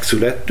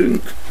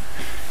megszülettünk,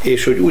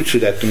 és hogy úgy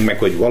születtünk meg,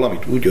 hogy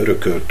valamit úgy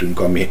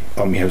örököltünk,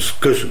 amihez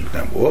közünk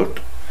nem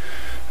volt.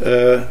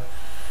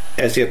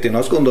 Ezért én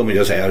azt gondolom, hogy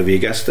az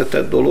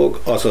elvégeztetett dolog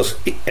az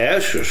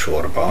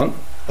elsősorban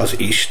az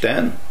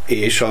Isten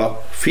és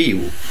a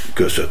Fiú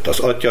között, az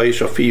Atya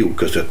és a Fiú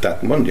között.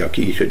 Tehát mondják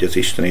így, hogy az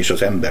Isten és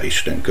az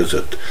emberisten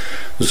között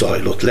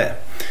zajlott le.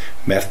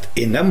 Mert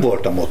én nem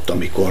voltam ott,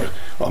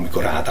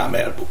 amikor Ádám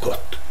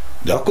elbukott.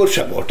 De akkor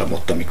sem voltam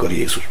ott, amikor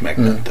Jézus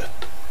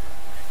megmentett.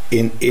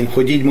 Én,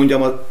 hogy így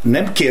mondjam,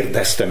 nem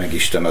kérdezte meg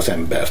Isten az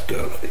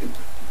embertől.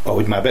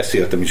 Ahogy már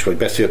beszéltem is, vagy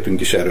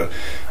beszéltünk is erről,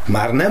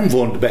 már nem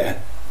vont be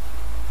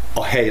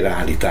a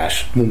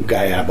helyreállítás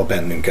munkájába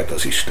bennünket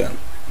az Isten.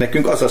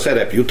 Nekünk az a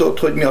szerep jutott,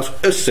 hogy mi az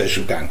összes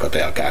zsugánkat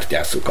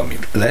elkártyázzuk,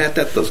 amit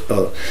lehetett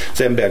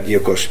az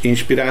embergyilkos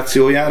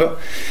inspirációjára,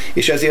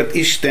 és ezért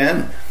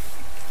Isten,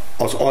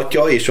 az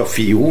Atya és a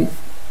Fiú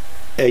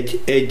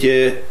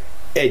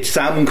egy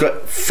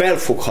számunkra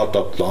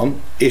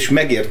felfoghatatlan és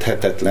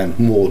megérthetetlen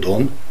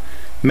módon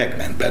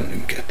megment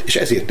bennünket. És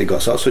ezért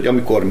igaz az, hogy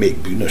amikor még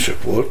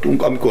bűnösök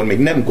voltunk, amikor még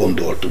nem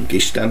gondoltunk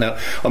Istennel,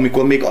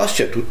 amikor még azt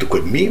se tudtuk,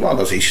 hogy mi van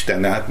az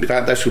Istennel, hát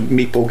ráadásul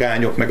mi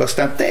pogányok, meg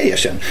aztán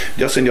teljesen,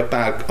 hogy azt mondja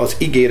Pál, az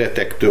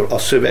ígéretektől, a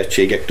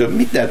szövetségektől,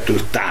 mindentől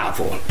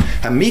távol.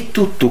 Hát mit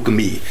tudtuk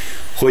mi?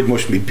 Hogy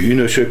most mi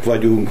bűnösök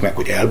vagyunk, meg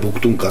hogy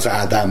elbuktunk az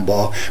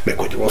Ádámba, meg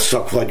hogy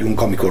rosszak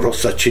vagyunk, amikor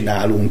rosszat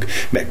csinálunk,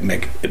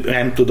 meg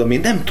nem tudom, én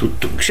nem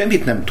tudtunk,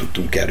 semmit nem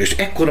tudtunk erről, és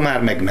ekkor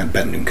már megment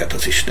bennünket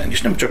az Isten,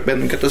 és nem csak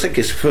bennünket, az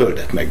egész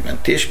földet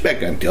megmenti, és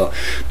megmenti a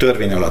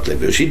törvény alatt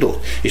lévő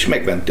zsidót, és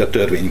megmenti a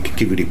törvény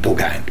kívüli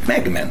pogányt,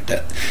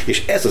 megmentett.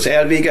 És ez az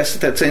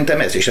elvégeztetett szerintem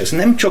ez, és ez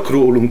nem csak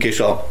rólunk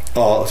és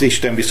az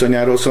Isten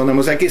viszonyáról szól, hanem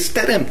az egész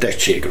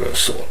teremtettségről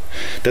szól.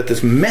 Tehát ez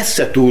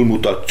messze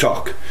túlmutat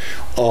csak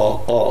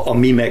a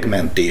mi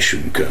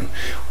megmentésünkön.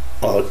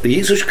 A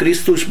Jézus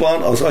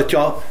Krisztusban az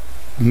Atya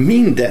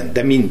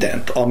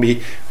mindent,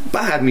 ami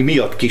bármi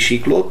miatt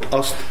kisiklott,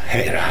 azt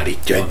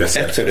helyreállítja.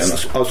 Egyszerűen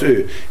az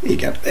ő,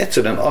 igen,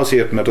 egyszerűen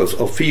azért, mert az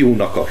a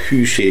Fiúnak a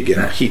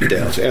hűsége, a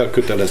hite, az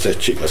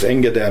elkötelezettség, az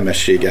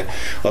engedelmessége,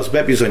 az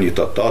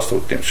bebizonyította azt,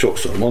 hogy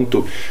sokszor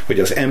mondtuk, hogy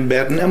az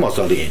ember nem az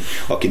a lény,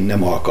 aki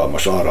nem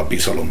alkalmas arra a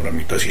bizalomra,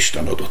 mint az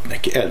Isten adott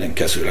neki.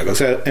 Ellenkezőleg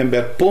az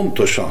ember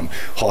pontosan,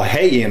 ha a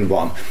helyén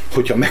van,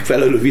 hogyha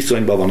megfelelő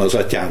viszonyban van az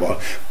Atyával,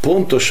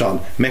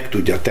 pontosan meg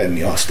tudja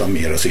tenni azt,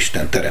 amiért az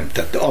Isten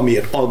teremtette,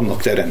 amiért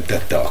annak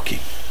teremtette aki.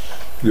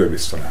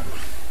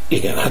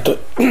 Igen, hát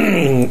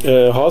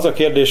ha az a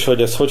kérdés,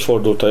 hogy ez hogy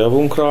fordult a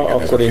javunkra, igen,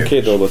 akkor én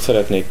két dolgot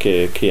szeretnék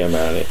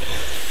kiemelni.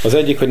 Az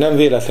egyik, hogy nem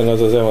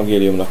véletlenül az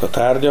evangéliumnak a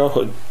tárgya,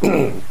 hogy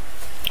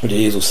ugye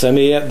Jézus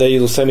személye, de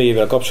Jézus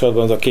személyével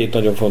kapcsolatban az a két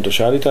nagyon fontos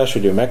állítás,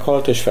 hogy ő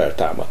meghalt és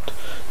feltámadt.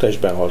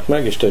 Testben halt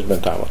meg, és testben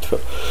támadt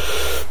föl.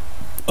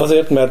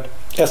 Azért, mert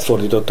ezt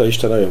fordította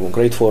Isten a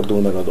javunkra, itt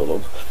fordul meg a dolog.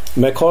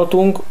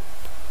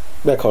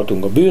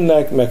 Meghaltunk a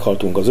bűnnek,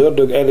 meghaltunk az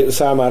ördög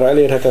számára,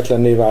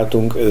 elérhetetlenné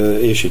váltunk,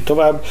 és így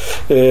tovább.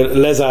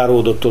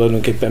 Lezáródott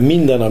tulajdonképpen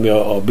minden, ami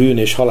a bűn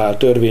és halál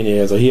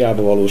törvényéhez, a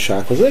hiába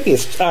valósághoz. Az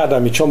egész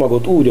ádámi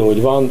csomagot úgy,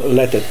 ahogy van,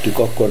 letettük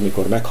akkor,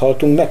 mikor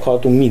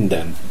meghaltunk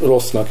minden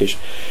rossznak is.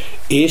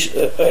 És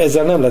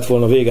ezzel nem lett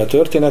volna vége a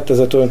történet,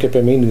 ezzel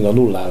tulajdonképpen mindig a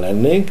nullán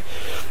lennénk,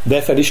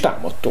 de fel is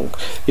támadtunk.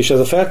 És ez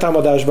a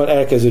feltámadásban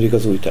elkezdődik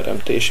az új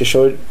teremtés. És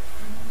ahogy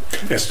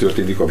ez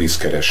történik a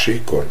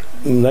vízkerességkor?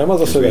 Nem,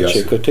 az a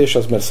szövetségkötés,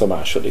 az messze a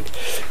második.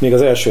 Még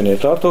az elsőnél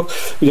tartok,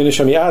 ugyanis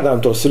ami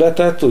Ádámtól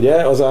született, ugye,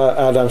 az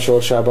Ádám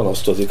sorsában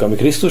osztozik. Ami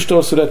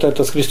Krisztustól született,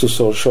 az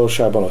Krisztus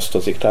sorsában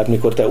osztozik. Tehát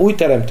mikor te új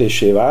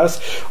teremtéssé válsz,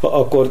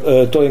 akkor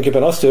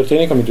tulajdonképpen az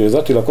történik, amit az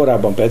Attila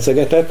korábban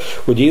pedzegetett,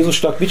 hogy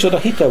Jézusnak micsoda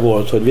hite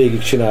volt, hogy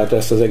végigcsinálta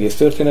ezt az egész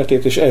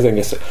történetét, és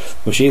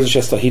most Jézus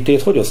ezt a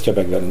hitét hogy osztja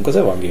meg velünk? Az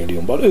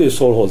evangéliumban. Ő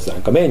szól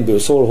hozzánk, a mennyből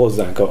szól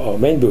hozzánk, a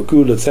mennyből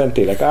küldött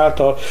Szentlélek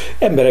által.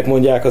 Emberek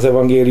mondják az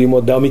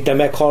evangéliumot, de amit te te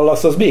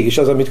meghallasz, az mégis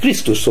az, amit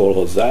Krisztus szól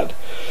hozzád.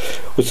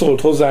 Hogy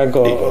szólt hozzánk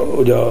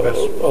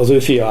az ő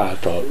fia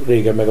által,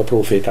 régen meg a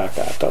proféták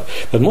által.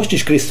 Tehát most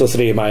is Krisztus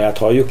rémáját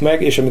halljuk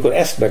meg, és amikor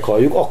ezt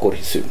meghalljuk, akkor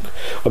hiszünk.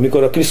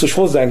 Amikor a Krisztus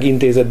hozzánk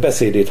intézett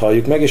beszédét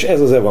halljuk meg, és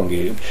ez az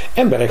evangélium.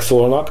 Emberek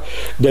szólnak,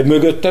 de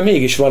mögötte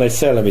mégis van egy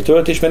szellemi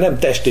töltés, mert nem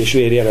test és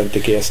vér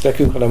jelenti ki ezt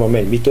nekünk, hanem a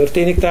menny mi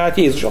történik. Tehát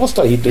Jézus azt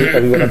a hitét,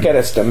 amivel a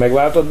kereszten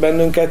megváltott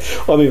bennünket,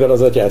 amivel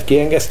az atyát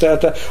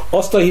kiengesztelte,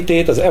 azt a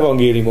hitét az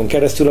evangéliumon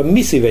keresztül a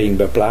mi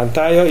szíveinkbe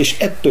plántálja, és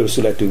ettől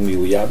születünk mi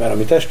újjá, mert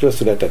ami testről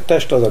született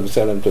test az, ami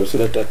szellemtől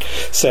született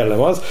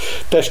szellem az.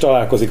 Test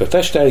találkozik a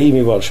testtel,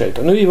 hímival sejt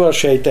a nőival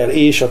sejttel,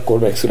 és akkor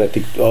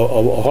megszületik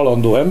a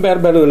halandó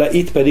ember belőle,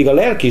 itt pedig a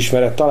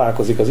lelkiismeret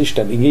találkozik az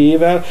Isten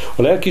igéjével,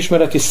 a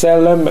lelkiismereti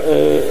szellem,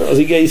 az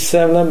igei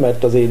szellem,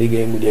 mert az én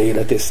igém ugye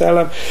élet és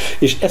szellem,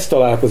 és ez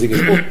találkozik, és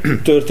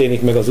ott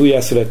történik meg az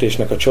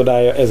újjászületésnek a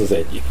csodája, ez az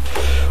egyik.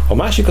 A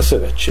másik a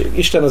szövetség.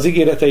 Isten az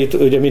ígéreteit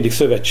ugye mindig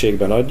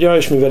szövetségben adja,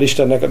 és mivel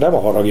Istennek nem a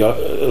haragja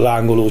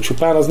lángoló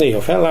csupán, az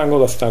néha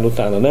fellángol, aztán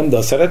utána nem, de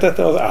a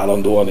szeretete az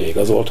állandóan ég,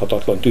 az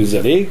oldhatatlan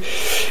tűzzel ég,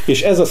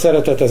 és ez a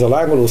szeretet, ez a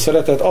lángoló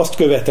szeretet azt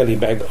követeli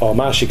meg a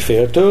másik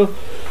féltől,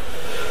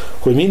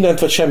 hogy mindent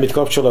vagy semmit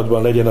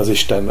kapcsolatban legyen az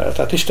Istennel.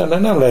 Tehát Istennel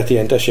nem lehet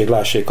ilyen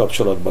tessék-lássék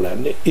kapcsolatban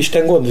lenni.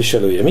 Isten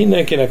gondviselője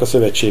mindenkinek, a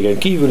szövetségen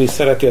kívül is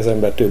szereti az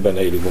embert, többen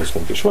élünk,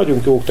 mozgunk és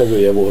vagyunk,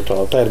 jóktevője volt,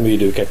 a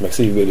termőidőket, meg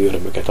szívbéli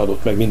örömöket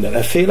adott, meg minden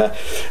efféle,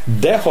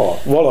 de ha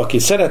valaki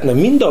szeretne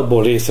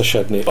mindabból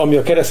részesedni, ami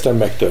a kereszten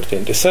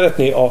megtörtént, és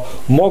szeretné a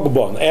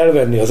magban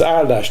elvenni az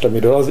áldást,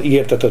 amiről az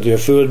ígértetett, hogy a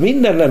föld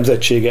minden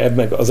nemzetsége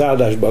ebben az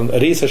áldásban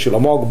részesül a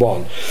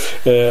magban,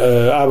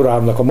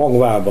 Ábrahámnak a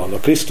magvában, a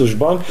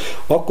Krisztusban,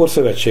 akkor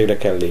szövetségre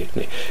kell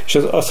lépni. És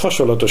az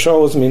hasonlatos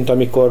ahhoz, mint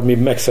amikor mi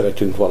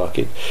megszeretünk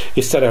valakit,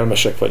 és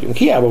szerelmesek vagyunk.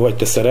 Hiába vagy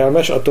te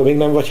szerelmes, attól még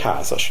nem vagy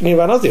házas.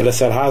 Nyilván azért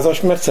leszel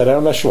házas, mert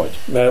szerelmes vagy.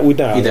 Mert úgy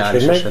ne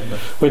házas meg,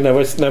 hogy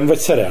nem vagy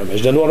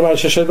szerelmes. De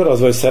normális esetben az,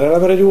 hogy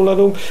szerelemre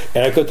gyulladunk,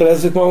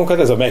 elkötelezzük magunkat,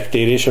 ez a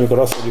megtérés, amikor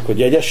azt mondjuk, hogy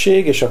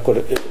jegyesség, és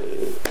akkor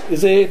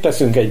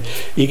teszünk egy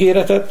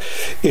ígéretet,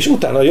 és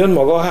utána jön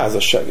maga a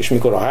házasság. És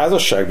mikor a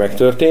házasság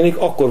megtörténik,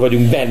 akkor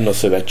vagyunk benne a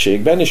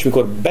szövetségben, és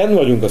mikor benn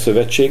vagyunk a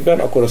szövetségben,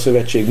 akkor a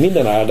szövetség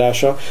minden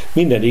áldása,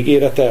 minden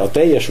ígérete, a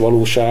teljes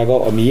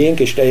valósága, a miénk,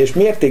 és teljes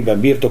mértékben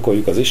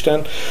birtokoljuk az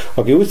Isten,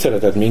 aki úgy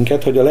szeretett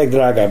minket, hogy a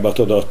legdrágábbat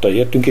odaadta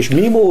értünk, és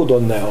mi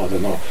módon ne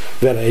adna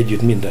vele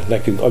együtt mindent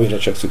nekünk, amire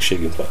csak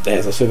szükségünk van. De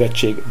ez a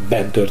szövetség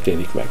bent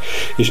történik meg.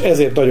 És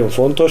ezért nagyon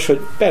fontos, hogy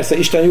persze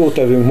Isten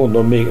jótevőnk,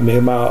 mondom, még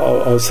már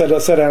a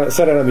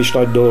szerelem is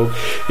nagy dolog,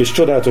 és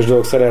csodálatos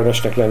dolog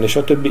szerelmesnek lenni,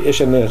 és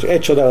ennél egy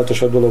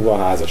csodálatosabb dolog van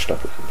házasnak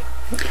lenni.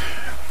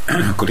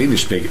 Akkor én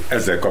is még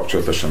ezzel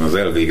kapcsolatosan, az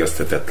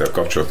elvégeztetettel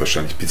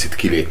kapcsolatosan egy picit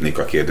kilépnék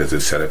a kérdező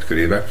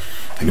szerepkörébe.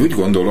 Én úgy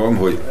gondolom,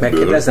 hogy...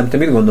 Megkérdezem, te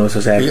mit gondolsz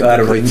az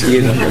arról,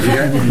 hogy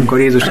amikor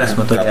Jézus ezt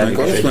mondta, hogy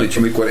elvégeztetett?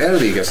 Amikor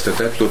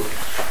elvégeztetett, ott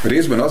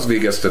részben az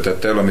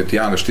végeztetett el, amit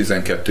János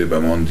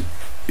 12-ben mond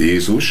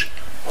Jézus,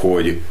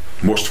 hogy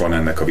most van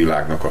ennek a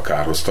világnak a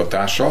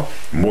károsztatása,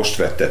 most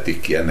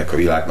vettetik ki ennek a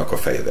világnak a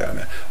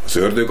fejedelme. Az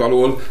ördög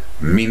alól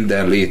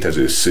minden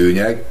létező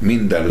szőnyeg,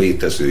 minden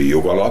létező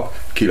jogalap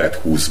ki lett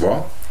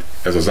húzva,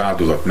 ez az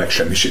áldozat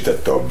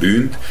megsemmisítette a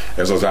bűnt,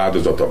 ez az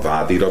áldozat a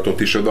vádiratot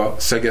is oda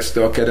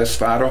szegezte a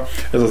keresztfára,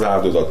 ez az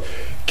áldozat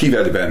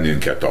kivett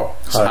bennünket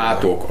az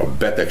átok, a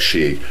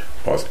betegség,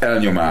 az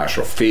elnyomás,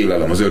 a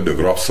félelem, az ördög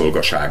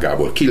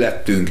rabszolgaságából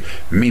kilettünk,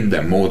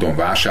 minden módon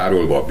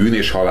vásárolva a bűn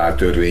és halál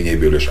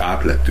törvényéből, és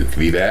átlettünk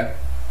vive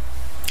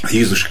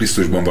Jézus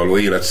Krisztusban való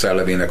élet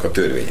szellemének a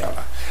törvény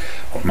alá.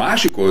 A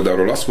másik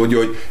oldalról azt mondja,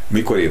 hogy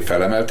mikor én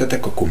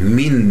felemeltetek, akkor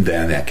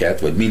mindeneket,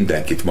 vagy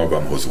mindenkit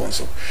magamhoz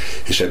vonzok.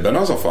 És ebben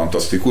az a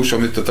fantasztikus,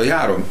 amit a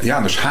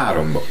János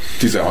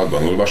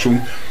 3:16-ban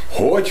olvasunk,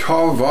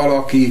 hogyha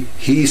valaki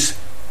hisz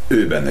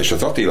ő benne, és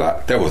az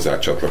Attila, te hozzá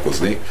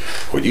csatlakoznék,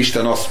 hogy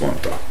Isten azt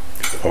mondta,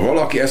 ha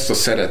valaki ezt a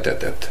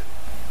szeretetet,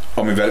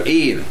 amivel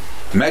én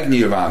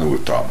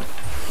megnyilvánultam,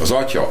 az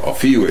Atya, a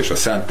Fiú és a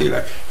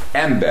Szentlélek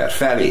ember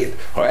felét,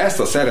 ha ezt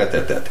a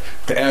szeretetet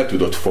te el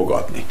tudod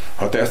fogadni,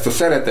 ha te ezt a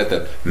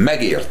szeretetet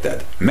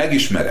megérted,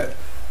 megismered,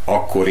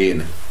 akkor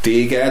én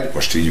téged,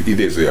 most így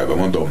idézőjelben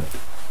mondom,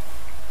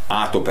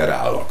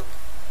 átoperállak,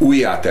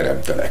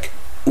 újjáteremtelek,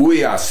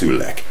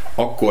 újjászüllek,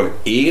 akkor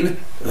én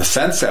a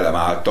Szent Szellem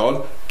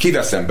által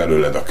kiveszem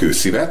belőled a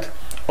kőszívet,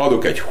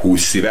 adok egy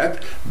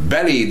hússzívet,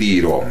 beléd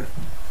írom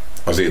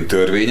az én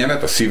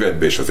törvényemet a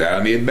szívedbe és az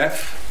elmédbe,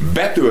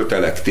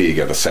 betöltelek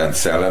téged a Szent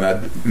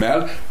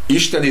Szellememmel,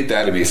 isteni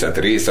természet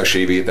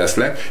részesévé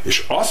teszlek,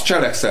 és azt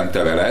cselekszem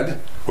te veled,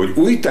 hogy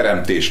új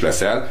teremtés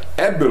leszel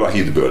ebből a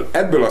hitből,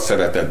 ebből a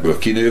szeretetből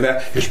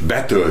kinőve, és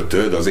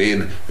betöltöd az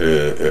én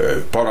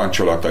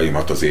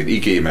parancsolataimat, az én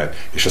igémet,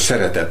 és a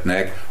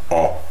szeretetnek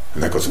a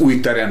ennek az új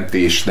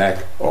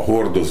teremtésnek a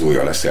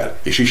hordozója leszel,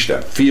 és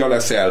Isten fia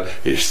leszel,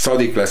 és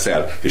szadik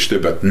leszel, és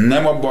többet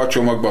nem abba a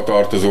csomagba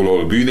tartozol,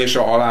 ahol bűn és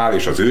a halál,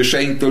 és az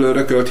őseinktől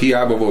örökölt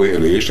hiába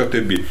volt, és a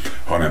többi,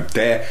 hanem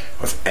te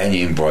az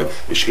enyém vagy,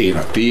 és én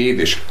a tiéd,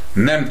 és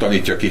nem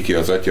tanítja ki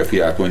az Atya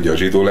fiát, mondja a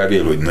zsidó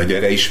levél, hogy na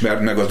gyere,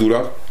 ismerd meg az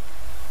Urat,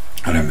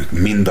 hanem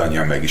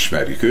mindannyian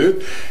megismerjük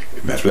őt,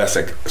 mert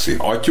leszek, az én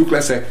atyjuk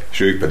leszek, és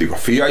ők pedig a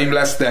fiaim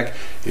lesznek,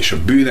 és a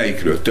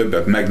bűneikről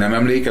többet meg nem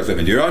emlékezem,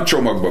 egy olyan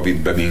csomagba vitt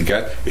be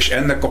minket, és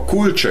ennek a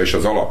kulcsa és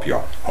az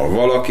alapja, ha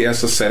valaki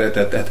ezt a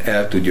szeretetet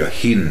el tudja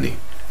hinni,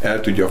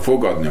 el tudja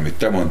fogadni, amit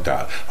te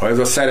mondtál, ha ez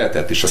a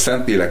szeretet és a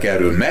Szentlélek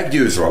erről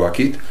meggyőz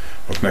valakit,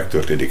 ott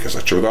megtörténik ez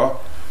a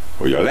csoda,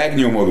 hogy a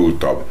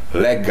legnyomorultabb,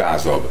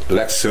 leggázabb,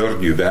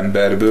 legszörnyűbb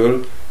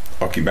emberből,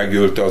 aki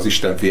megölte az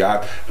Isten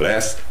fiát,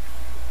 lesz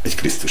egy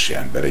krisztusi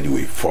ember, egy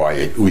új faj,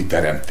 egy új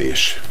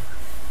teremtés.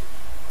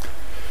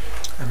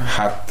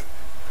 Hát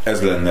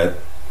ez lenne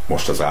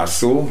most az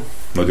árszó.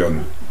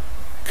 Nagyon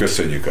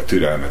köszönjük a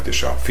türelmet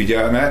és a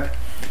figyelmet,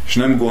 és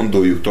nem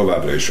gondoljuk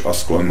továbbra is,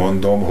 azt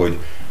mondom, hogy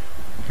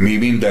mi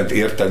mindent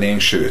értenénk,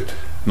 sőt,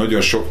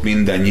 nagyon sok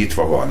minden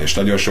nyitva van, és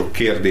nagyon sok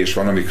kérdés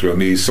van, amikről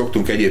mi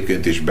szoktunk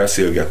egyébként is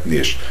beszélgetni,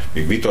 és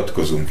még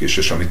vitatkozunk is,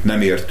 és amit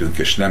nem értünk,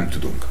 és nem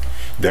tudunk.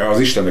 De az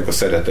Istennek a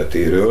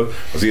szeretetéről,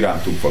 az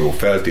irántunk való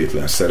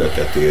feltétlen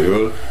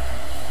szeretetéről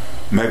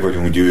meg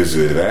vagyunk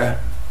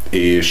győződve,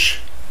 és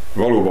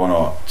valóban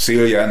a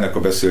célja ennek a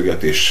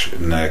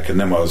beszélgetésnek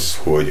nem az,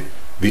 hogy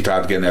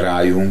vitát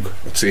generáljunk,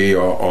 a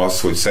célja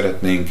az, hogy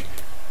szeretnénk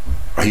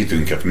a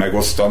hitünket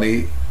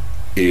megosztani,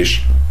 és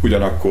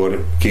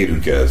ugyanakkor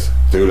kérünk ez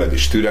tőled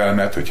is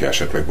türelmet, hogyha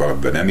esetleg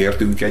valamiben nem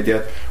értünk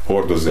egyet,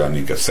 hordozz el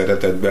minket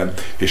szeretetben,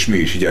 és mi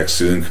is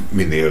igyekszünk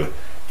minél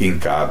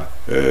inkább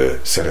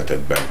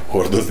szeretetben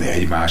hordozni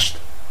egymást,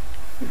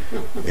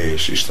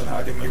 és Isten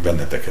áldja meg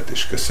benneteket,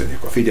 és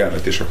köszönjük a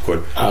figyelmet, és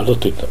akkor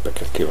áldott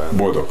ünnepeket kívánok.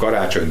 Boldog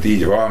karácsonyt,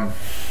 így van.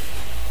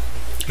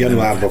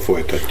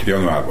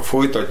 Januárban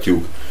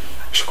folytatjuk,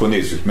 és akkor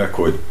nézzük meg,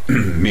 hogy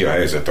mi a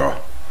helyzet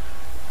a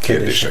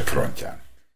kérdések frontján.